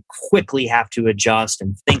in where they quickly have to adjust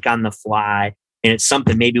and think on the fly. And it's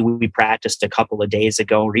something maybe we practiced a couple of days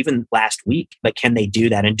ago or even last week, but can they do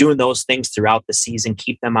that? And doing those things throughout the season,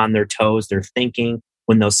 keep them on their toes. They're thinking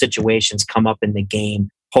when those situations come up in the game,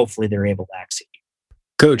 hopefully they're able to execute.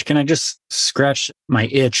 Coach, can I just scratch my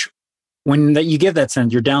itch? When you give that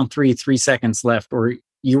sentence, you're down 3 seconds left, or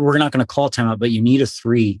we're not going to call timeout, but you need a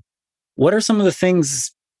 3. What are some of the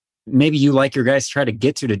things maybe you like your guys try to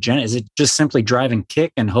get to generate? Is it just simply drive and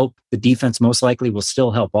kick and hope the defense most likely will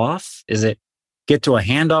still help off? Is it get to a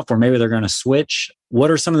handoff where maybe they're going to switch?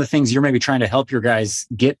 What are some of the things you're maybe trying to help your guys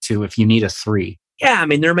get to if you need a 3? Yeah, I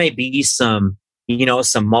mean, there may be some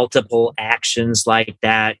multiple actions like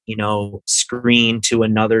that, screen to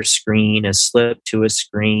another screen, a slip to a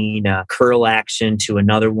screen, a curl action to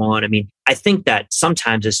another one. I mean, I think that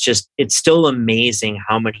sometimes it's still amazing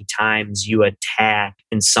how many times you attack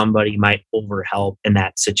and somebody might overhelp in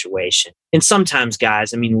that situation. And sometimes,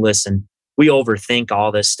 guys, I mean, listen, we overthink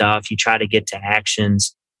all this stuff. You try to get to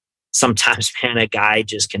actions. Sometimes, man, a guy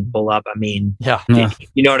just can pull up. I mean,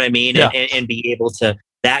 you know what I mean? Yeah. And be able to,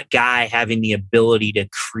 that guy having the ability to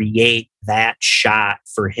create that shot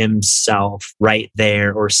for himself right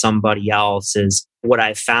there or somebody else is what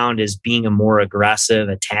I found is being a more aggressive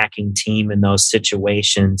attacking team in those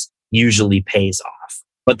situations usually pays off.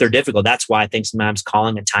 But they're difficult. That's why I think sometimes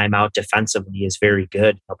calling a timeout defensively is very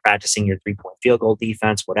good. Practicing your 3-point field goal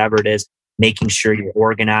defense, whatever it is, making sure you're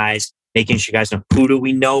organized, making sure you guys know who do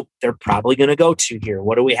we know they're probably going to go to here?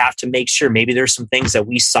 What do we have to make sure? Maybe there's some things that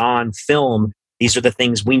we saw on film. These are the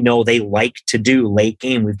things we know they like to do late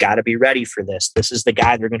game. We've got to be ready for this. This is the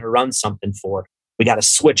guy they're going to run something for. We got to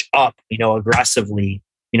switch up, aggressively,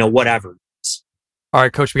 whatever. All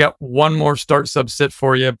right, Coach, we got one more start sub sit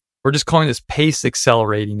for you. We're just calling this pace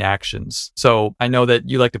accelerating actions. So I know that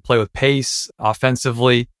you like to play with pace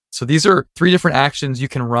offensively. So these are 3 different actions you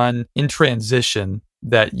can run in transition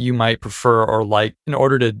that you might prefer or like in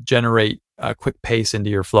order to generate a quick pace into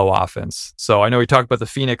your flow offense. So I know we talked about the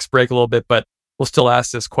Phoenix break a little bit, but we'll still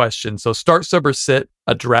ask this question. So start, sub, or sit,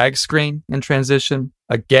 a drag screen in transition,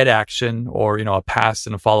 a get action, or, a pass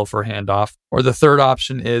and a follow for a handoff. Or the third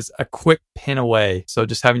option is a quick pin away. So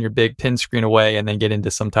just having your big pin screen away and then get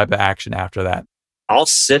into some type of action after that. I'll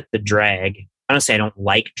sit the drag. Honestly, I don't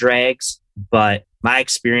like drags, but my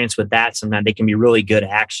experience with that, sometimes they can be really good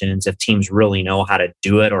actions if teams really know how to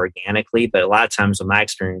do it organically. But a lot of times what my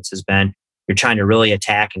experience has been, you're trying to really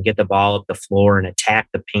attack and get the ball up the floor and attack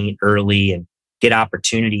the paint early and get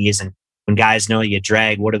opportunities. And when guys know you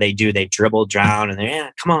drag, what do? They dribble down and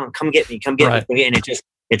they're, come on, come get me. And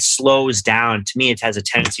it slows down. To me, it has a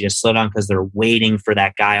tendency to slow down because they're waiting for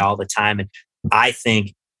that guy all the time. And I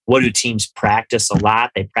think, what do teams practice a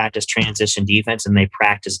lot? They practice transition defense and they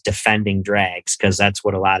practice defending drags because that's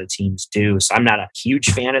what a lot of teams do. So I'm not a huge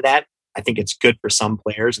fan of that. I think it's good for some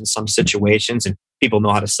players in some situations and people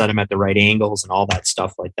know how to set them at the right angles and all that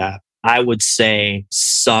stuff like that. I would say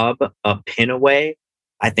sub a pin away.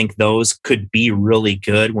 I think those could be really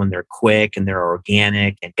good when they're quick and they're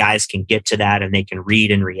organic and guys can get to that and they can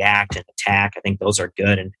read and react and attack. I think those are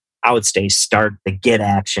good. And I would say start the get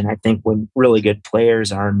action. I think when really good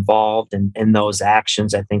players are involved in those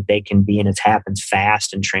actions, I think they can be, and it happens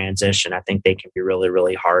fast in transition. I think they can be really,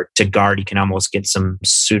 really hard to guard. You can almost get some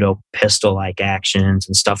pseudo pistol-like actions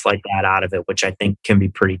and stuff like that out of it, which I think can be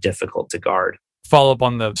pretty difficult to guard. Follow up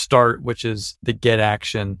on the start, which is the get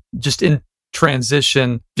action. Just in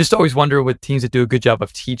transition, just always wonder with teams that do a good job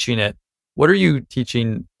of teaching it, what are you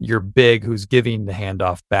teaching your big who's giving the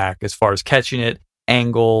handoff back as far as catching it,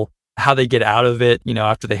 angle, how they get out of it,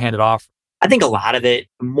 after they hand it off? I think a lot of it,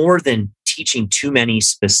 more than teaching too many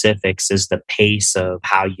specifics, is the pace of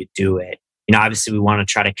how you do it. Obviously we want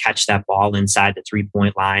to try to catch that ball inside the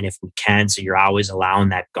 3-point line if we can. So you're always allowing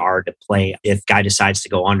that guard to play. If guy decides to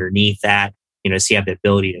go underneath that, so you have the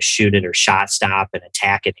ability to shoot it or shot stop and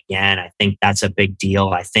attack it again. I think that's a big deal.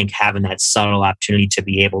 I think having that subtle opportunity to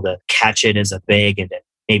be able to catch it as a big and to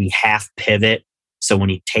maybe half pivot. So when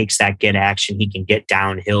he takes that get action, he can get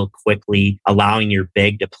downhill quickly, allowing your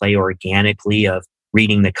big to play organically of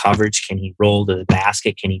reading the coverage. Can he roll to the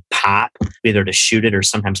basket? Can he pop either to shoot it or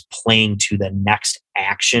sometimes playing to the next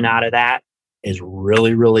action out of that is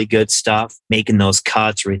really, really good stuff. Making those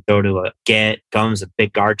cuts where he throw to a get, comes a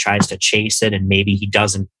big guard, tries to chase it, and maybe he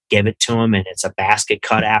doesn't give it to him and it's a basket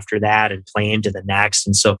cut after that and playing to the next.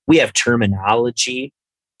 And so we have terminology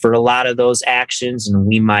for a lot of those actions, and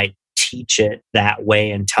we might teach it that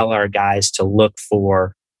way and tell our guys to look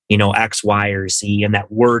for, X, Y, or Z. And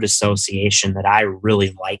that word association that I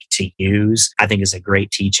really like to use, I think is a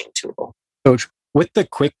great teaching tool. Coach, with the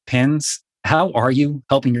quick pins, how are you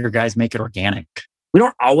helping your guys make it organic? We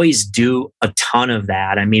don't always do a ton of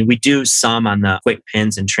that. I mean, we do some on the quick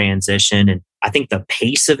pins and transition. And I think the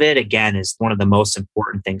pace of it, again, is one of the most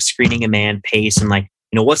important things. Screening a man, pace, and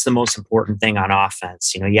what's the most important thing on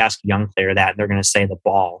offense? You ask a young player that, and they're going to say the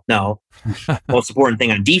ball. No. Most important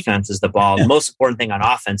thing on defense is the ball. The most important thing on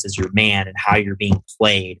offense is your man and how you're being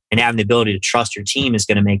played. And having the ability to trust your team is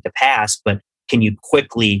going to make the pass, but can you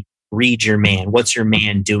quickly read your man? What's your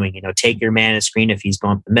man doing? Take your man and screen if he's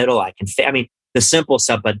going up the middle. The simple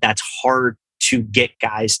stuff, but that's hard to get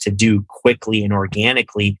guys to do quickly and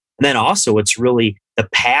organically. And then also it's really the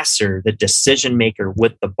passer, the decision maker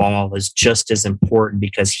with the ball is just as important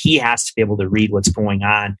because he has to be able to read what's going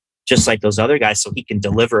on, just like those other guys, so he can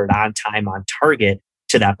deliver it on time, on target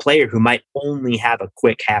to that player who might only have a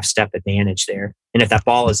quick half step advantage there. And if that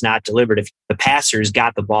ball is not delivered, if the passer's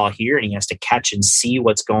got the ball here and he has to catch and see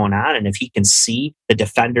what's going on, and if he can see the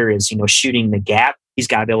defender is, shooting the gap, he's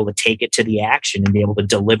got to be able to take it to the action and be able to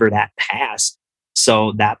deliver that pass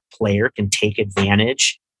so that player can take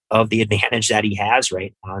advantage of the advantage that he has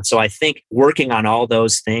right now. And so I think working on all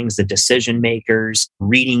those things, the decision makers,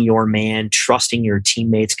 reading your man, trusting your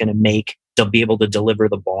teammates going to make, they'll be able to deliver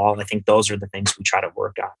the ball. I think those are the things we try to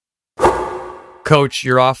work on. Coach,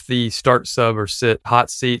 you're off the start, sub, or sit hot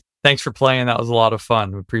seat. Thanks for playing. That was a lot of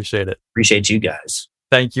fun. We appreciate it. Appreciate you guys.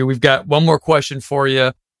 Thank you. We've got one more question for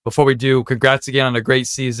you. Before we do, congrats again on a great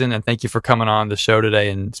season, and thank you for coming on the show today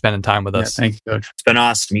and spending time with us. Thank you, Coach. It's been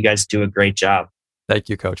awesome. You guys do a great job. Thank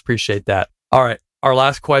you, Coach. Appreciate that. All right. Our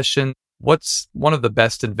last question. What's one of the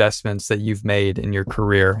best investments that you've made in your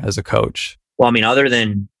career as a coach? Well, other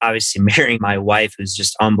than obviously marrying my wife, who's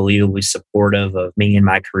just unbelievably supportive of me and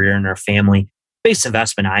my career and our family, the biggest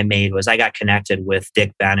investment I made was I got connected with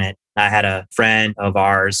Dick Bennett. I had a friend of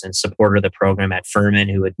ours and supporter of the program at Furman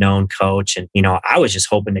who had known Coach. And, I was just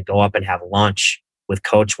hoping to go up and have lunch with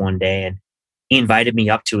Coach one day. And he invited me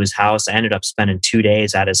up to his house. I ended up spending 2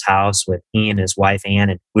 days at his house with he and his wife, Ann.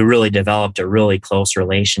 And we really developed a really close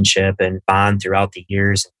relationship and bond throughout the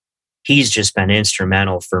years. He's just been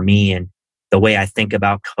instrumental for me and the way I think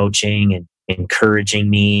about coaching and encouraging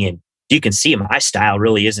me. And you can see my style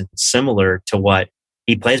really isn't similar to what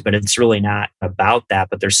he plays, but it's really not about that.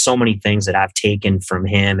 But there's so many things that I've taken from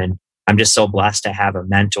him. And I'm just so blessed to have a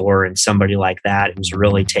mentor and somebody like that who's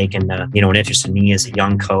really taken an interest in me as a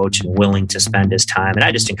young coach and willing to spend his time. And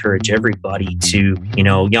I just encourage everybody to,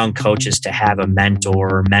 young coaches to have a mentor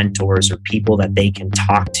or mentors or people that they can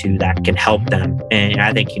talk to that can help them. And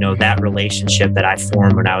I think, that relationship that I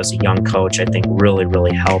formed when I was a young coach, I think really,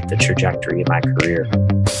 really helped the trajectory of my career.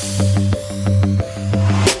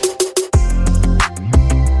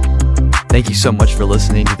 Thank you so much for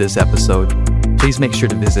listening to this episode. Please make sure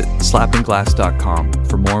to visit slappingglass.com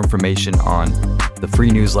for more information on the free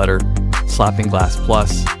newsletter, Slapping Glass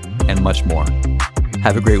Plus, and much more.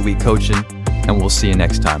 Have a great week coaching, and we'll see you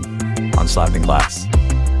next time on Slapping Glass.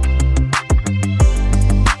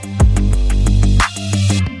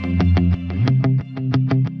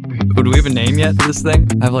 Do we have a name yet for this thing?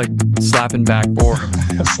 I have slapping backboard.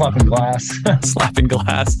 Slapping glass. Slapping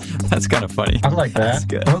glass. That's kind of funny. I like that. That's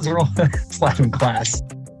good. Those are all slapping glass.